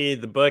Shyti.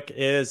 The book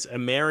is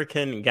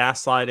American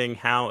Gaslighting,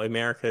 How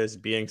America is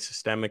Being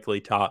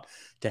Systemically Taught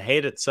to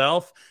Hate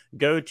Itself.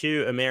 Go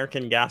to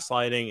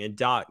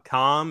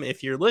americangaslighting.com.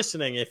 If you're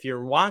listening, if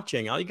you're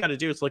watching, all you got to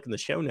do is look in the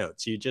show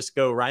notes. You just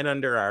go right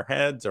under our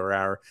heads or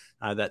our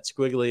that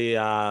squiggly,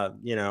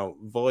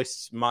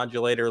 voice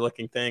modulator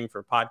looking thing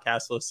for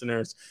podcast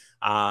listeners,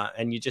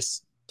 and you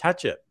just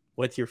touch it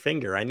with your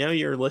finger. I know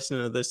you're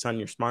listening to this on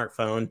your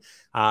smartphone,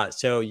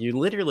 so you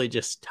literally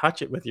just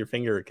touch it with your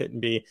finger. It couldn't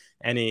be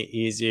any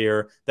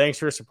easier. Thanks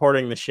for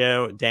supporting the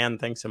show. Dan,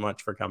 thanks so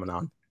much for coming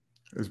on.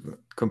 It was a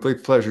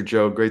complete pleasure,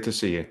 Joe. Great to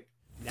see you.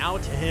 Now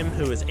to him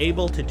who is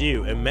able to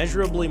do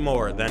immeasurably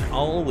more than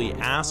all we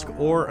ask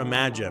or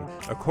imagine,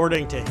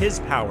 according to his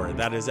power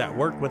that is at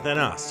work within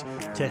us.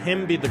 To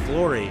him be the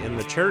glory in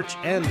the church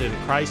and in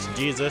Christ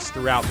Jesus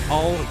throughout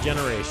all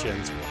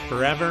generations,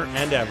 forever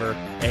and ever.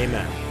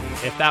 Amen.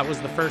 If that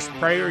was the first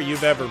prayer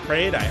you've ever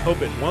prayed, I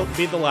hope it won't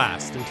be the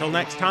last. Until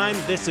next time,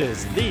 this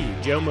is The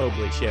Joe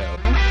Mobley Show.